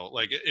just,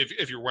 like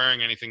if you're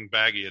wearing anything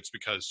baggy, it's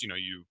because,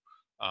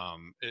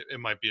 it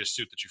might be a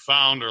suit that you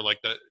found or like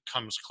that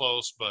comes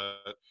close. But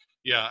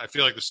yeah, I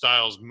feel like the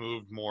style's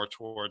moved more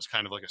towards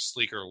kind of like a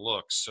sleeker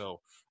look. So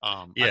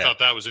I thought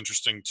that was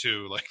interesting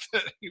too. Like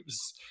it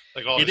was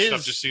like all this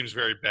stuff just seems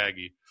very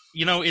baggy.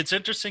 It's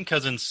interesting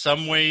because in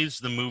some ways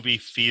the movie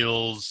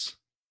feels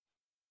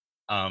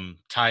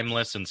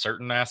timeless in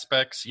certain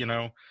aspects,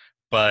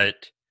 but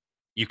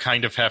you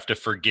kind of have to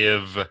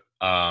forgive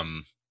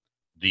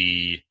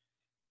the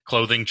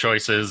clothing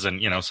choices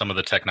and some of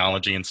the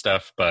technology and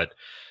stuff, but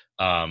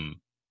the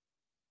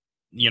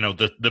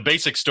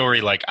basic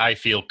story, like I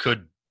feel,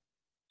 could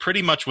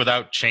pretty much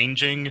without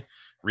changing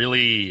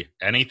really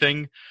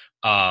anything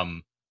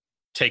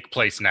take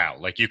place now.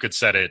 Like you could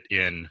set it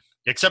in,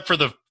 except for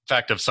the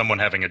fact of someone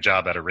having a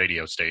job at a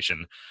radio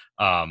station.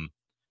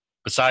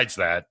 Besides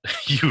that,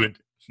 you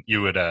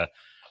would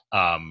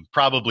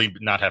probably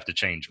not have to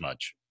change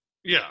much.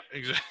 Yeah,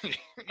 exactly.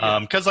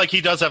 Because like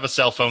he does have a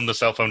cell phone. The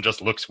cell phone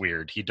just looks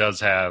weird. He does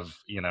have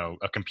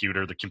a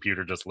computer. The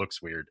computer just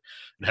looks weird.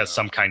 It has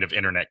some kind of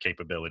internet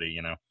capability,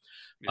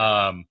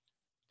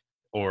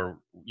 or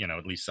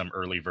at least some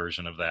early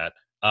version of that.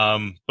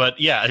 But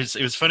yeah, it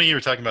was funny you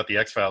were talking about the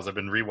X-Files. I've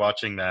been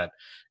rewatching that,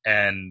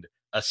 and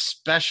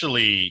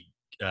especially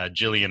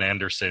Gillian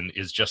Anderson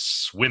is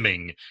just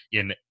swimming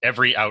in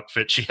every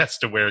outfit she has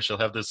to wear. She'll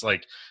have this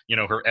like,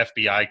 her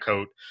FBI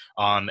coat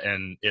on,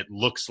 and it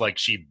looks like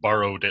she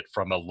borrowed it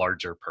from a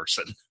larger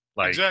person.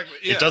 Like, exactly,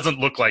 yeah. It doesn't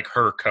look like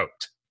her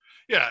coat.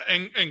 Yeah,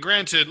 and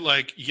granted,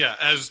 like, yeah,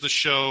 as the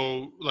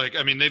show, like,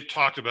 I mean, they've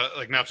talked about,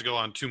 like, not to go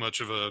on too much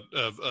of a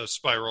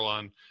spiral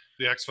on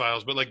the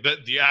X-Files, but like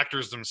the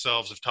actors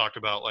themselves have talked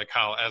about like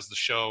how as the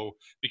show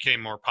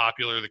became more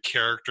popular, the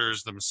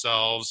characters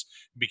themselves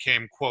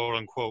became quote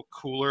unquote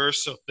cooler.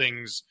 So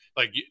things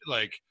like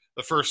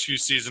the first few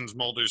seasons,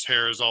 Mulder's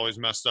hair is always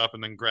messed up,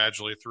 and then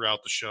gradually throughout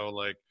the show,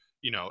 like,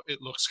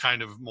 it looks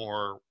kind of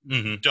more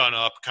done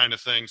up kind of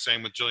thing.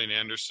 Same with Gillian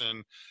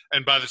Anderson.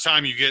 And by the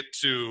time you get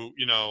to,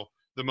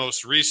 the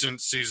most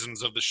recent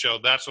seasons of the show,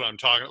 that's what I'm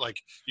talking.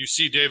 Like you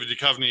see David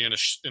Duchovny in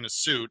a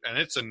suit, and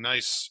it's a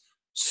nice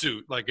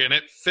suit, like, and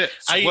it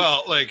fits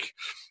well. Like,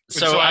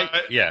 so I've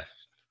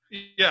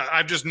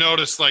just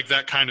noticed like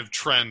that kind of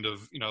trend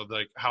of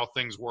like how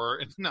things were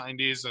in the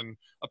 90s, and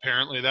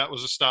apparently that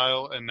was a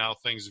style, and now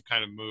things have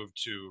kind of moved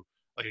to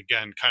like,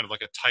 again, kind of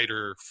like a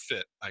tighter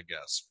fit, I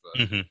guess.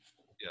 But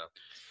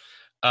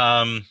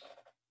I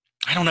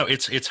don't know,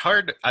 it's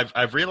hard.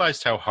 I've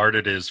realized how hard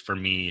it is for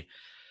me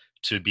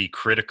to be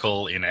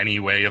critical in any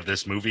way of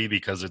this movie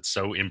because it's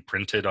so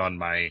imprinted on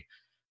my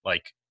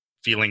like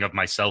feeling of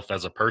myself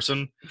as a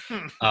person.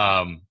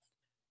 And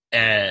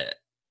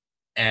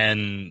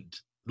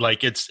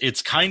like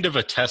it's kind of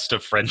a test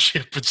of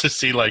friendship to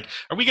see like,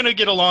 are we gonna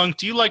get along?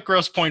 Do you like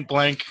Grosse Pointe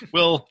Blank?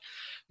 We'll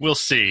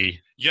see.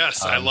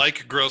 Yes, I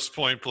like Grosse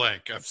Pointe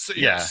Blank. I've seen.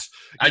 Yeah, yes.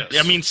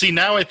 I mean, see,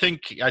 now I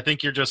think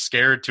you're just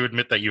scared to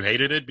admit that you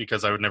hated it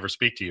because I would never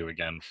speak to you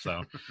again.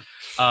 So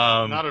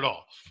not at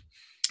all.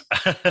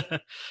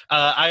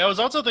 I was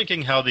also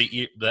thinking how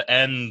the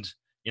end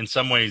in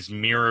some ways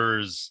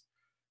mirrors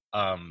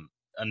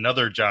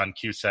another John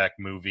Cusack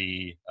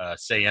movie,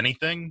 Say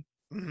Anything.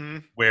 Mm-hmm.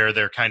 where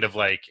they're kind of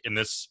like in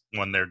this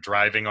one, they're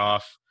driving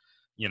off,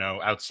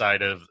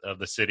 outside of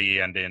the city,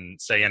 and in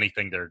Say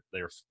Anything, they're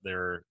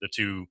the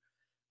two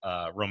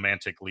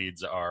romantic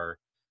leads are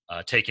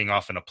taking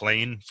off in a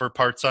plane for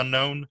parts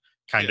unknown,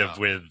 kind Yeah. of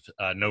with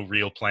no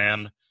real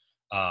plan.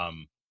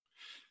 Um,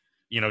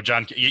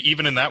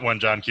 even in that one,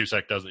 John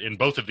Cusack does. In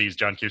both of these,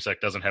 John Cusack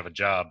doesn't have a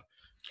job,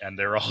 and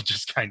they're all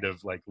just kind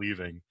of like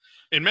leaving.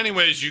 In many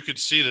ways, you could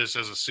see this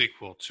as a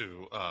sequel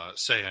to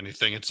Say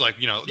Anything. It's like,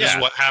 this is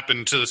Yeah. what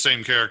happened to the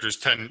same characters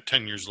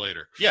 10 years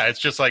later. Yeah, it's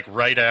just like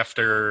right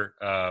after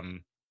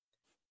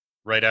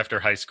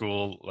high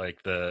school,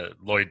 like the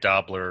Lloyd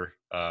Dobler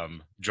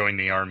joined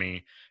the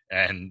army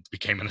and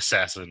became an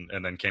assassin,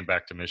 and then came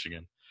back to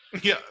Michigan.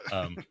 Yeah.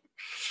 Um,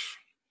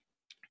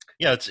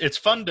 yeah, it's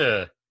fun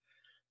to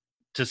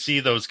see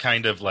those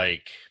kind of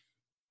like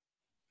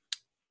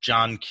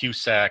John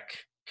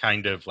Cusack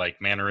kind of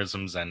like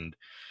mannerisms, and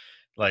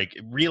like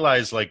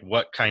realize like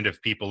what kind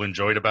of people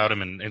enjoyed about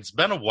him. And it's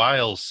been a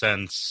while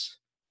since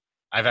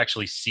I've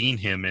actually seen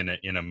him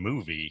in a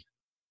movie.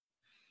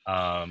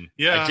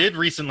 Yeah. I did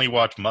recently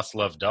watch Must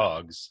Love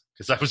Dogs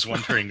because I was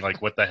wondering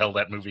like what the hell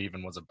that movie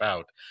even was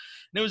about.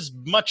 And it was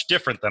much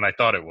different than I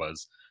thought it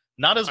was.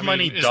 Not as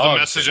many is dogs. The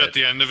message at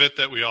the end of it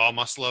that we all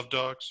must love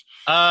dogs?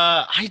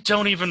 I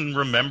don't even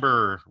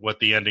remember what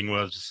the ending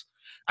was.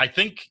 I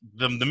think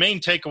the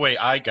main takeaway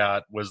I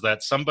got was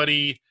that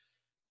somebody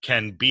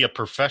can be a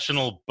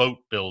professional boat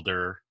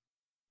builder,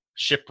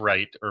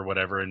 shipwright or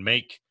whatever, and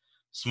make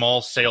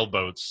small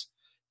sailboats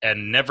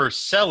and never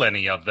sell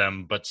any of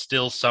them, but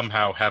still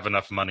somehow have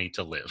enough money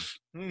to live.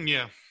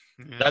 Yeah.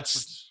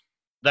 That's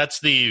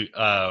the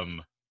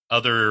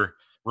other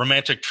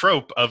romantic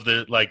trope of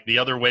the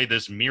other way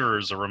this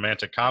mirrors a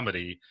romantic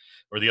comedy,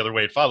 or the other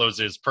way it follows,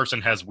 is person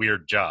has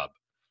weird job.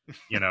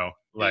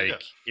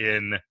 Like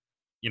in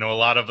a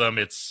lot of them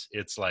it's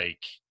like,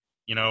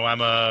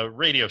 I'm a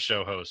radio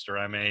show host, or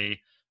I'm a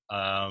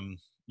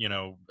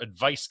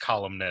advice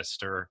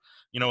columnist, or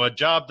a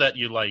job that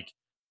you like.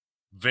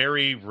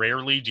 Very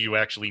rarely do you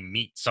actually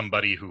meet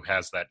somebody who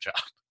has that job.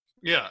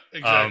 Yeah,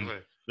 exactly.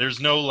 There's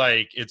no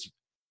like, it's,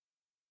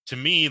 to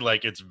me,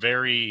 like, it's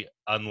very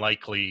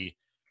unlikely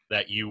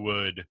that you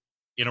would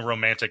in a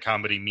romantic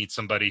comedy meet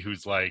somebody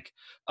who's like,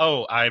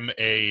 oh, I'm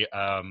a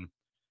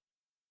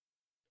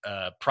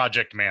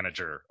project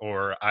manager,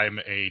 or I'm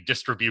a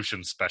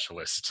distribution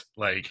specialist.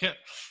 Like,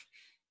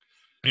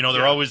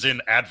 they're always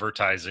in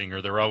advertising,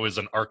 or they're always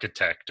an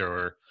architect,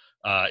 or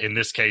in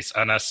this case,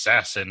 an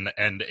assassin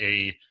and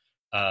a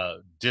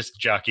disc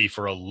jockey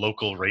for a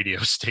local radio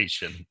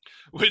station.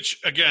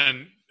 Which,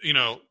 again,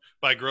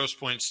 by Grosse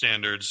Pointe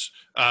standards,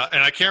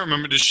 and I can't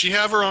remember, does she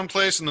have her own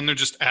place and then they're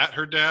just at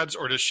her dad's,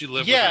 or does she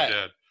live with her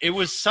dad? It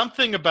was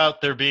something about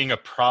there being a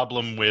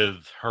problem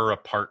with her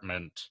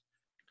apartment.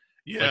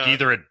 Yeah. Like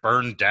either it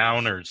burned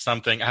down or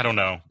something. I don't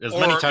know. As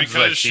many times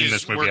as I've seen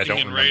this movie, I don't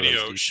remember radio,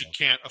 those details. she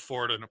can't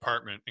afford an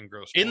apartment in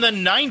Grosse Pointe. In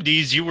the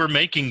 90s, you were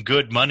making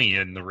good money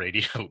in the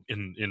radio,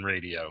 in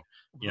radio.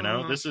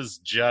 This is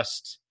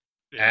just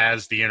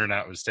as the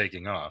internet was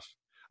taking off.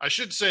 I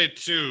should say,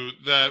 too,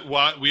 that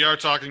what we are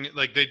talking,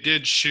 like, they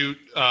did shoot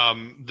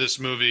this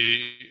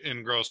movie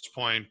in Grosse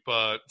Pointe,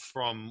 but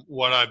from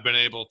what I've been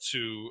able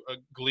to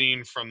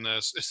glean from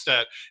this is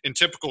that in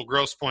typical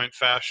Grosse Pointe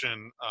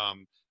fashion,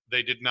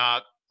 they did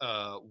not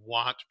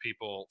want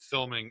people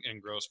filming in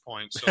Grosse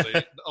Pointe. So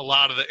a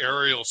lot of the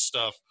aerial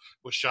stuff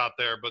was shot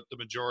there, but the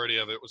majority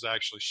of it was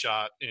actually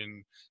shot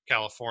in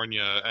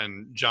California.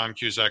 And John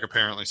Cusack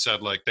apparently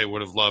said like they would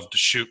have loved to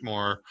shoot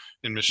more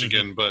in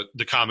Michigan, but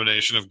the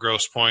combination of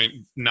Grosse Pointe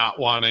not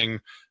wanting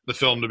the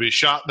film to be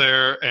shot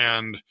there,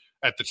 and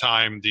at the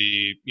time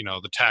the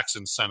tax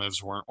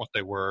incentives weren't what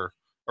they were,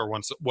 or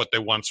what they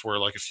once were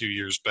like a few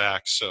years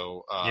back.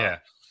 So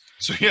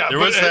So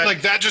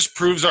that just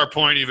proves our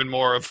point even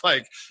more of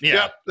like,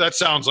 that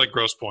sounds like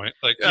Grosse Pointe.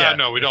 Like,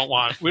 no, we don't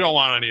want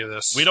any of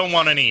this. We don't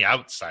want any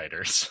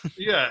outsiders.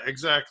 Yeah,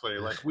 exactly.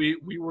 Like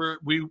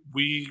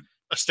we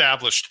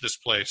established this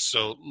place,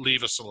 so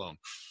leave us alone.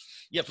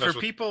 Yeah, for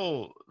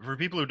people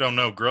who don't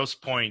know, Grosse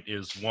Pointe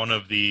is one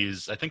of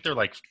these. I think they're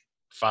like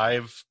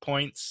 5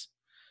 points,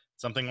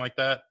 something like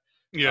that.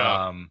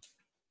 Yeah.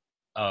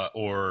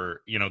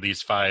 Or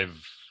these five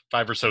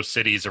or so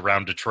cities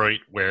around Detroit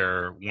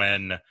where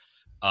when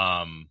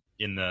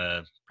in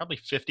the probably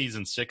 50s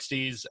and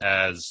 60s,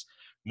 as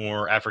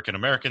more African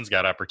Americans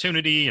got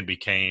opportunity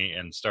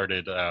and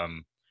started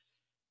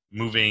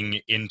moving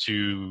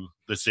into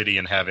the city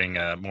and having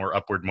more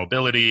upward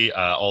mobility,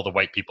 all the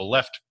white people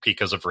left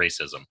because of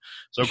racism.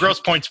 So Grosse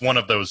Pointe's one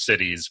of those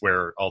cities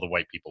where all the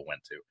white people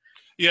went to.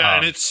 Yeah,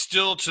 and it's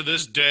still to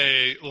this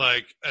day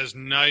like as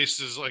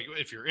nice as, like,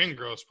 if you're in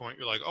Grosse Pointe,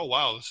 you're like, oh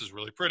wow, this is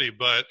really pretty.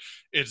 But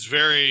it's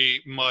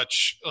very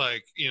much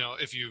like,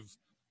 if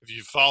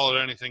you've followed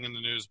anything in the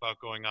news about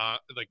going on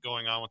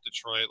with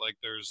Detroit, like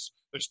there's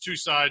two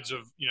sides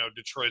of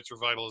Detroit's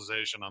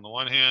revitalization. On the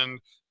one hand,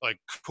 like,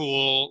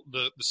 cool,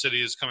 the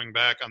city is coming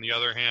back. On the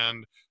other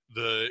hand,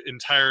 the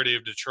entirety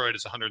of Detroit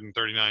is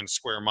 139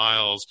 square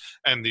miles,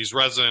 and these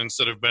residents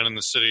that have been in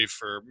the city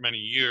for many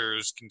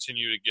years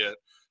continue to get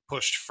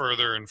pushed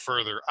further and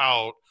further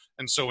out.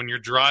 And so when you're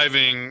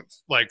driving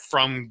like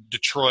from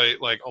Detroit,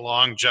 like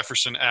along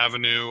Jefferson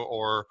Avenue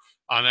or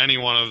on any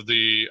one of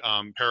the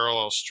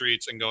parallel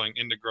streets and going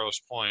into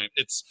Grosse Pointe,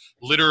 it's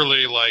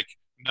literally like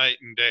night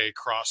and day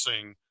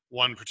crossing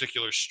one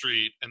particular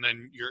street, and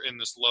then you're in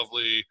this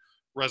lovely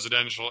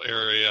residential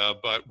area,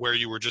 but where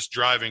you were just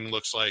driving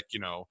looks like,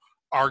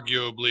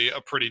 arguably a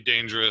pretty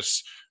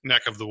dangerous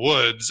neck of the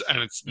woods. And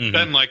it's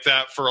been like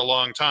that for a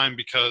long time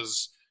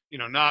because,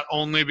 not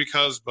only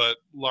because, but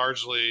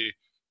largely,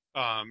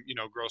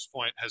 Grosse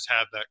Pointe has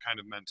had that kind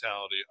of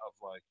mentality of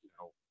like,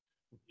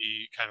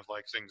 we kind of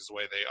like things the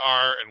way they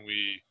are, and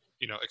we,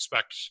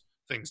 expect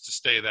things to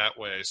stay that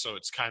way. So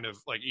it's kind of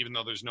like, even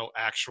though there's no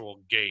actual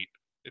gate,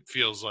 it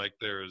feels like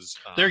there's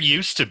there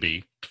used to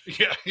be.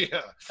 Yeah.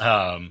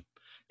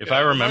 If I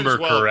remember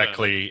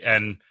correctly,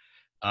 and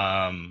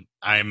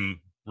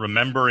I'm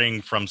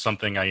remembering from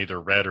something I either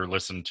read or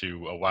listened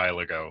to a while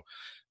ago,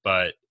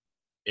 but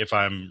if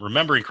I'm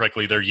remembering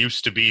correctly, there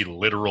used to be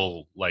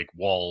literal like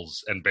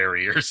walls and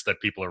barriers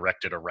that people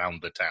erected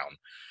around the town.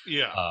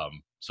 Yeah.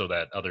 So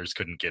that others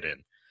couldn't get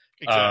in.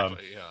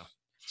 Exactly. Yeah.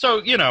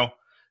 So,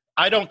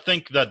 I don't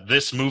think that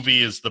this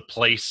movie is the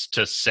place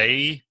to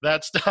say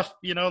that stuff,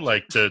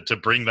 like to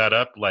bring that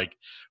up, like,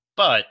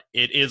 but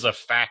it is a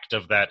fact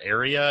of that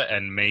area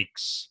and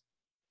makes,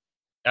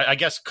 I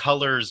guess,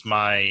 colors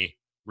my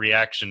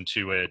reaction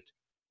to it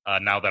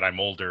now that I'm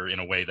older in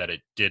a way that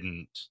it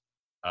didn't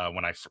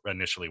when I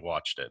initially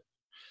watched it.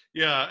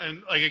 Yeah,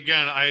 and like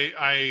again,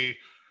 I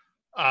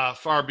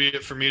far be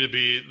it for me to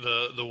be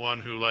the one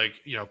who like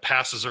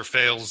passes or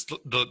fails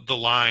the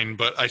line,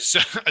 but I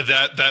said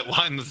that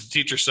line that the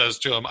teacher says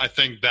to him, I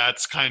think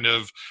that's kind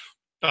of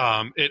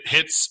it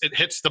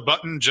hits the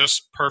button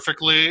just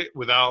perfectly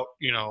without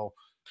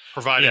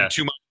providing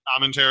too much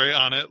commentary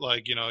on it.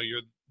 Like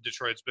you're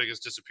Detroit's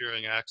biggest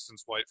disappearing act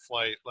since white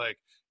flight. Like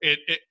it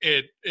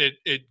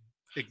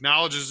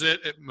acknowledges it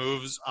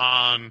moves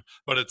on,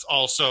 but it's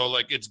also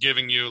like it's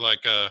giving you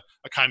like a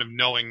kind of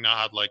knowing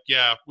nod, like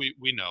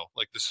we know,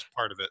 like this is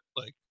part of it.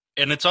 Like,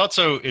 and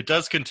it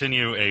does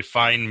continue a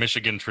fine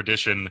Michigan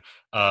tradition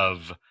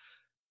of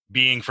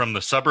being from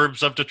the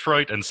suburbs of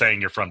Detroit and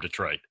saying you're from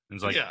Detroit. And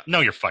it's like, no,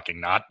 you're fucking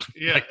not.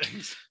 Yeah. Like,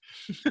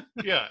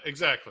 yeah,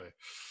 exactly.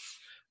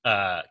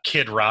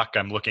 Kid Rock,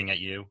 I'm looking at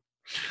you.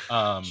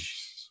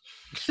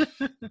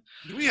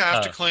 Do we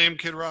have to claim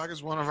Kid Rock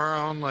as one of our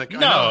own? Like,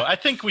 no, I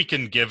think we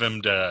can give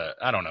him to,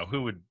 I don't know,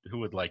 who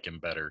would like him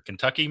better?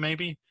 Kentucky,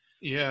 maybe?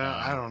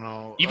 Yeah, I don't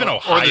know. Even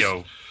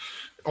Ohio.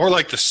 Or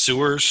like the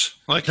sewers.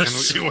 Like the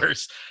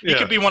sewers. He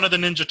could be one of the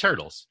Ninja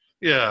Turtles.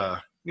 Yeah.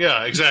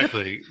 Yeah,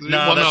 exactly.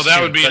 No, that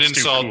would be an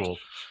insult. Cool.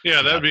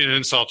 Yeah, that would be an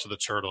insult to the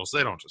Turtles.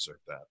 They don't deserve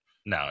that.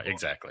 No,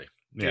 exactly.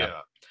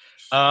 Yeah.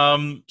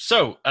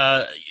 So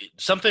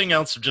something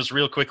else, just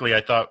real quickly,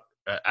 I thought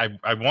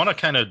I want to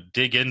kind of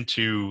dig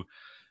into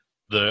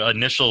the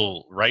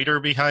initial writer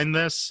behind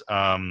this.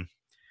 Tom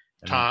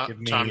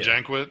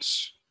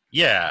Jankwitz.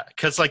 Yeah,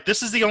 because like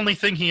this is the only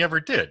thing he ever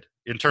did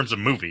in terms of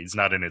movies,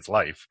 not in his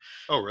life.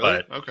 Oh,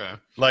 really? But, okay.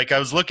 Like I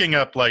was looking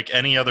up like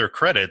any other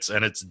credits,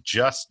 and it's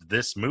just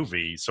this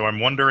movie. So I'm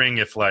wondering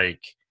if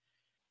like,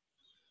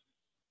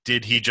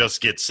 did he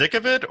just get sick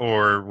of it,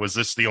 or was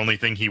this the only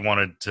thing he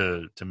wanted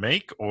to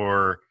make,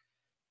 or?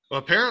 Well,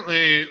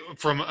 apparently,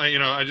 from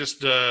I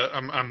just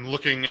I'm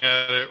looking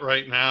at it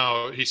right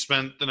now. He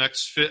spent the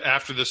next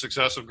after the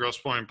success of Grosse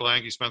Pointe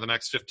Blank, he spent the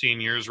next 15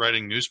 years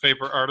writing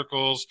newspaper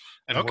articles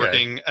and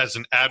working as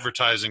an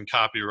advertising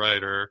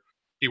copywriter.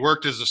 He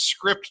worked as a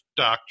script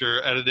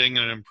doctor, editing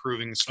and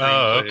improving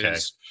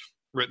screenplays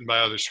written by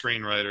other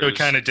screenwriters. So he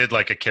kind of did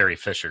like a Carrie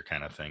Fisher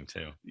kind of thing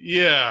too.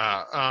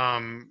 Yeah,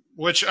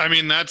 which I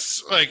mean,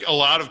 that's like a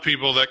lot of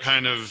people that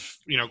kind of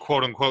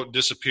quote unquote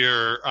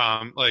disappear.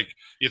 Like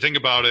you think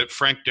about it,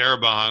 Frank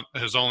Darabont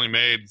has only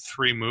made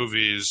 3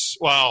 movies.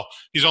 Well,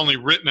 he's only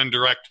written and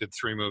directed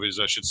 3 movies,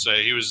 I should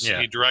say.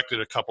 He directed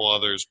a couple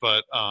others,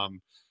 but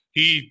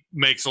he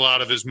makes a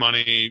lot of his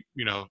money,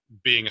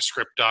 being a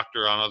script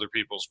doctor on other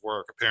people's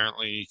work.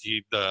 Apparently,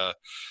 he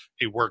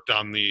worked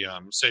on the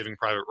Saving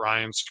Private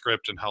Ryan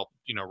script and helped,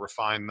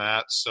 refine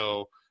that.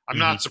 So I'm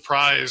not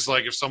surprised,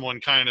 like, if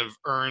someone kind of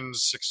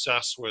earns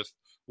success with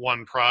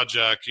one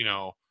project,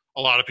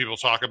 a lot of people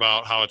talk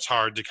about how it's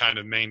hard to kind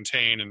of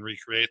maintain and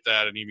recreate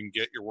that and even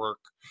get your work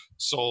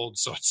sold.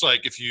 So it's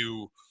like if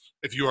you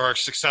are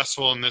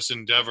successful in this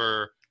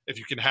endeavor, if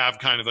you can have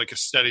kind of like a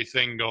steady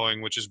thing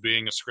going, which is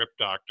being a script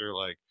doctor,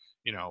 like,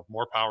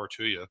 more power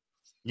to you.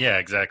 Yeah,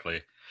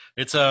 exactly.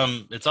 It's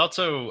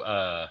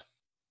also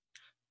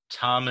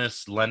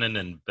Thomas Lennon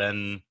and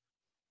Ben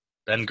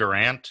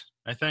Garant,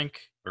 I think,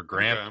 or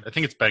Grant. Okay. I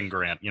think it's Ben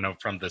Grant,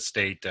 from The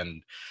State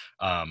and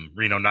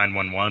Reno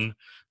 911.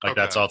 Like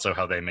that's also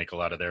how they make a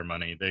lot of their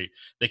money.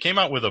 They came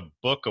out with a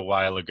book a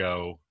while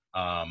ago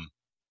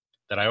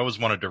that I always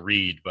wanted to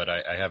read, but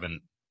I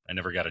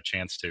never got a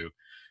chance to.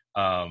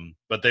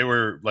 But they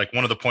were like,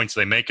 one of the points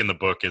they make in the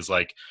book is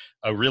like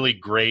a really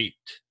great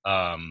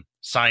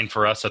sign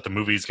for us that the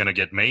movie's going to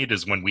get made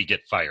is when we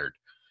get fired,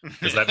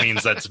 because that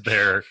means that's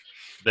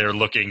they're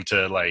looking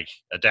to like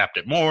adapt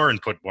it more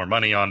and put more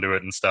money onto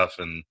it and stuff.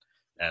 And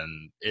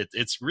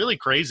it's really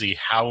crazy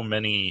how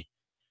many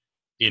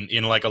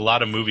in like a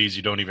lot of movies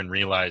you don't even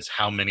realize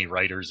how many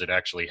writers it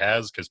actually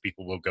has, because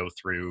people will go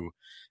through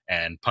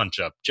and punch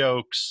up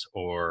jokes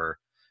or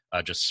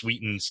just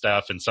sweeten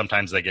stuff, and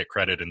sometimes they get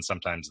credit and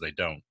sometimes they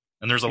don't.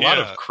 And there's a lot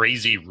of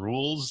crazy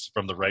rules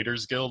from the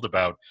Writers Guild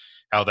about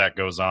how that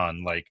goes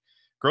on. Like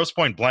Grosse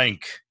Pointe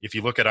Blank, if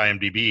you look at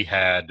IMDb,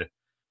 had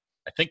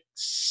I think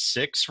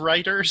 6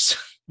 writers,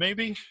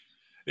 maybe.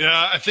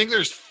 Yeah, I think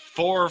there's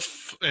 4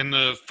 in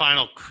the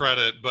final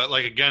credit, but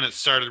like again, it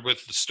started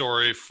with the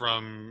story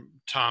from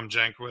Tom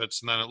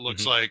Jankwitz, and then it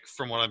looks like,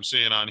 from what I'm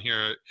seeing on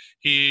here,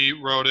 he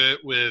wrote it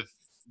with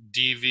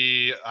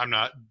Devicitis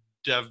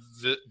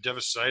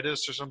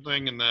or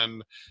something, and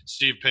then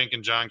Steve Pink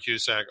and John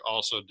Cusack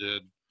also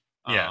did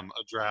a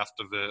draft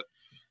of it.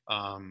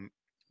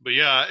 But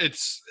yeah,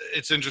 it's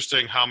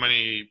interesting how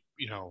many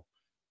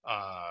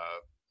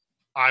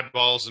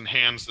eyeballs and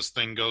hands this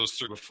thing goes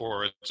through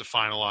before it's a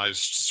finalized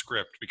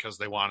script, because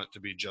they want it to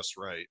be just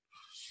right.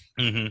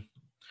 Mm-hmm.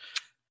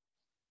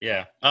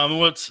 Yeah.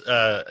 What's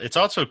it's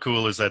also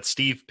cool is that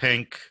Steve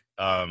Pink,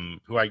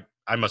 who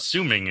I'm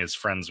assuming is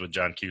friends with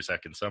John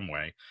Cusack in some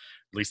way.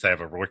 At least they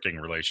have a working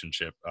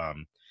relationship.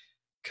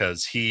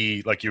 Because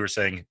he, like you were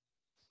saying,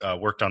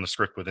 worked on the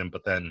script with him,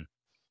 but then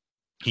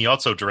he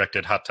also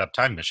directed Hot Tub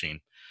Time Machine,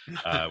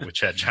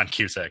 which had John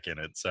Cusack in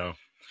it. So,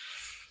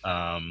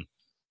 and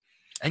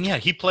yeah,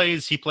 he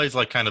plays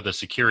like kind of the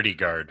security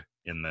guard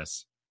in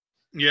this.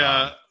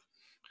 Yeah.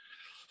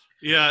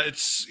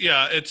 It's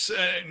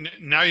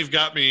now you've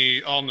got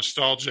me all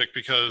nostalgic,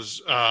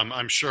 because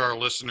I'm sure our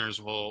listeners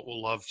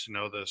will love to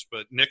know this,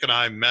 but Nick and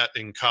I met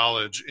in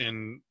college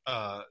in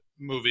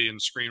movie and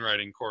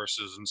screenwriting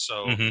courses, and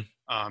so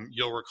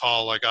you'll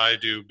recall, like I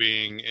do,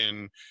 being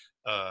in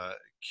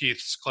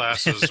Keith's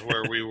classes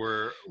where we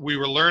were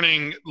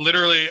learning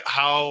literally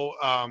how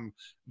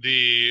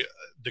the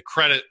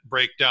credit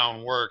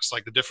breakdown works,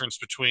 like the difference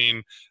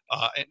between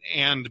an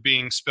and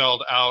being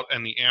spelled out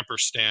and the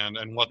ampersand,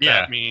 and what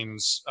that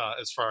means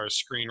as far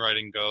as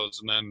screenwriting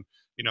goes. And then,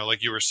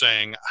 like you were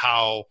saying,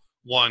 how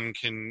one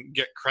can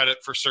get credit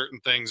for certain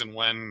things and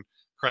when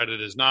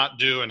credit is not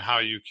due, and how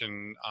you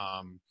can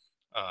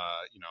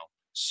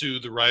sue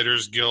the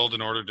Writers Guild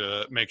in order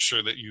to make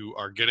sure that you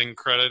are getting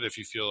credit if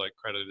you feel like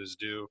credit is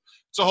due.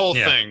 It's a whole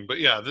thing. But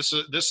yeah, this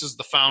is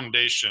the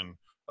foundation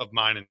of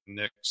mine and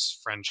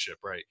Nick's friendship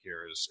right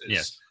here is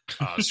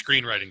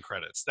screenwriting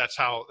credits. That's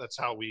how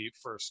we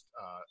first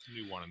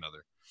knew one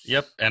another.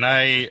 Yep. And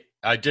I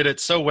did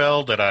it so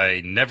well that I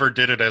never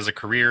did it as a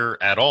career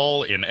at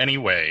all in any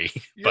way,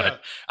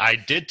 but I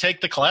did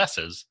take the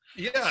classes.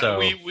 Yeah, so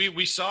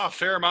we saw a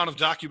fair amount of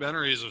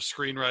documentaries of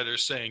screenwriters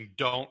saying,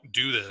 "Don't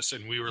do this,"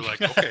 and we were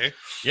like, "Okay,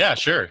 yeah,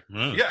 sure,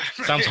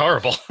 sounds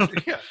horrible."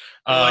 Yeah,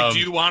 like, do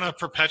you want to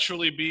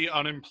perpetually be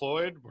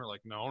unemployed? We're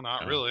like, no,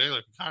 not really.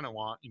 Like, we kind of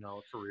want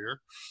a career.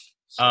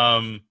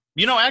 So.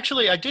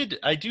 Actually, I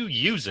do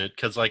use it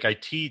because like I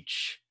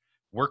teach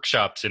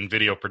workshops in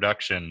video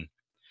production,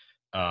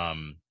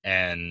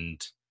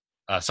 and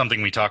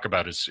something we talk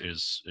about is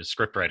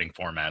script writing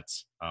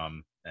formats.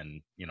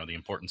 And the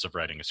importance of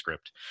writing a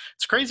script.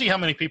 It's crazy how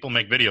many people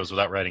make videos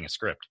without writing a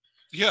script.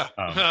 Yeah.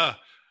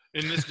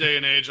 In this day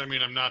and age, I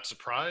mean, I'm not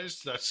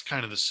surprised. That's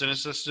kind of the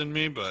cynicist in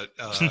me, but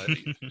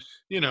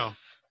it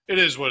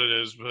is what it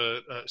is.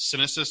 But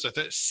cynicist, I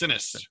think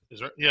cynist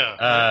is right.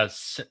 Yeah.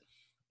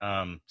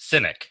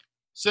 Cynic.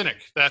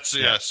 That's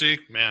See,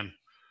 man,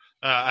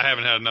 I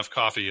haven't had enough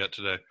coffee yet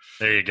today.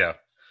 There you go.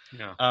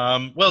 Yeah.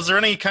 Well, is there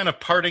any kind of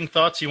parting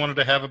thoughts you wanted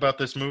to have about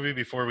this movie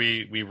before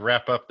we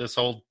wrap up this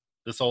old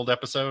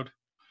episode?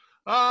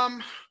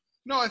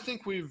 No, I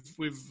think we've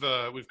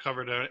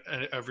covered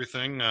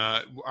everything.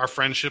 Our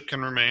friendship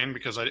can remain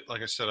because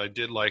like I said, I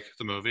did like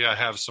the movie. I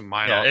have some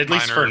at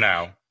least for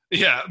now.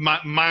 Yeah,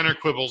 minor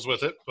quibbles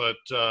with it, but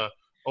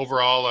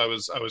overall, I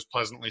was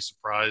pleasantly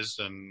surprised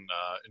and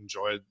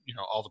enjoyed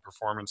all the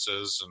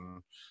performances,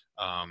 and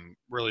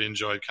really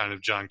enjoyed kind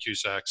of John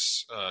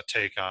Cusack's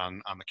take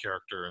on the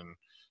character, and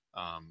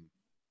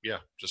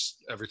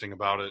just everything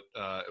about it.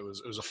 It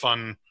was a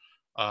fun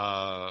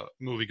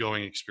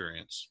movie-going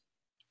experience.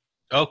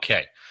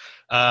 Okay.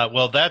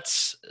 Well,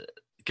 that's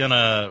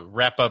gonna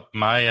wrap up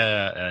my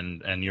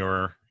and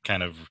your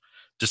kind of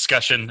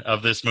discussion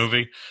of this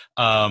movie.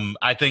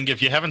 I think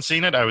if you haven't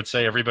seen it, I would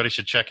say everybody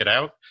should check it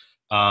out.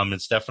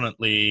 It's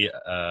definitely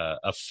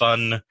a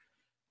fun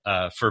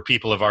for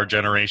people of our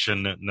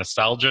generation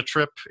nostalgia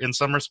trip in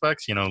some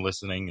respects.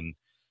 Listening and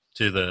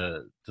to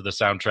the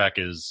soundtrack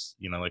is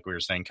like we were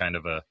saying, kind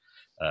of a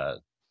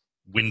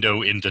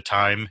window into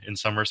time in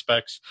some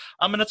respects.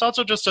 And it's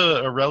also just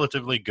a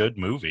relatively good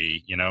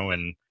movie,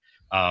 and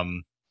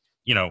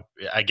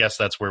I guess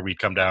that's where we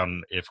come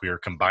down if we are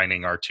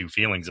combining our two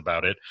feelings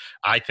about it.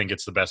 I think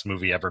it's the best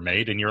movie ever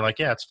made, and you're like,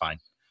 yeah, it's fine.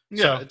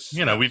 Yeah,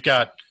 so we've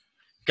got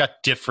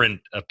got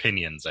different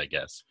opinions, I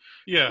guess.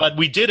 Yeah. But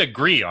we did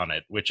agree on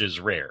it, which is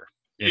rare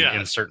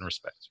in certain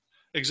respects.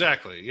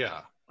 Exactly.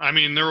 Yeah. I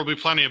mean, there will be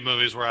plenty of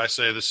movies where I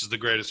say this is the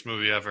greatest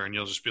movie ever, and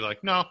you'll just be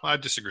like, "No, I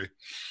disagree."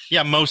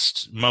 Yeah,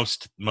 most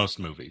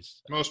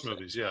movies. Most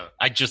movies, yeah.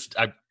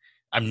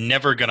 I'm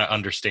never gonna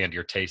understand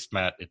your taste,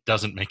 Matt. It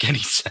doesn't make any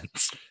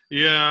sense.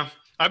 Yeah,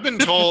 I've been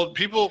told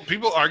people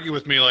argue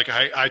with me like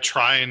I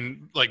try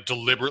and like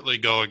deliberately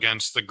go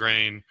against the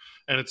grain,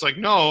 and it's like,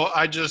 no,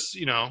 I just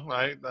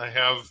I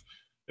have.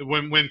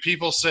 When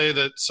people say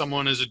that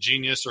someone is a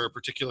genius or a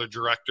particular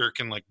director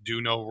can like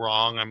do no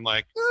wrong, I'm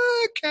like,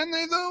 can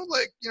they though?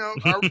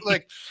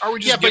 Like, are we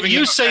just? Yeah, but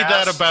you say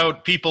pass? that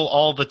about people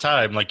all the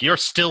time. Like, you're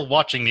still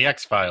watching the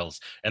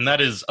X-Files, and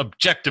that is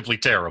objectively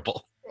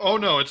terrible. Oh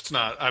no, it's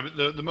not.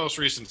 The most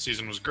recent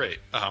season was great.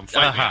 Fight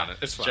me on it.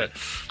 It's fine.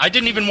 I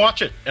didn't even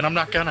watch it, and I'm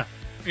not gonna.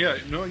 Yeah,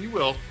 no, you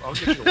will. I'll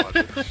get you to watch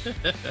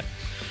it.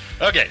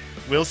 Okay,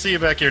 we'll see you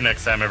back here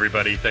next time,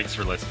 everybody. Thanks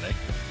for listening.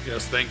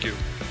 Yes, thank you.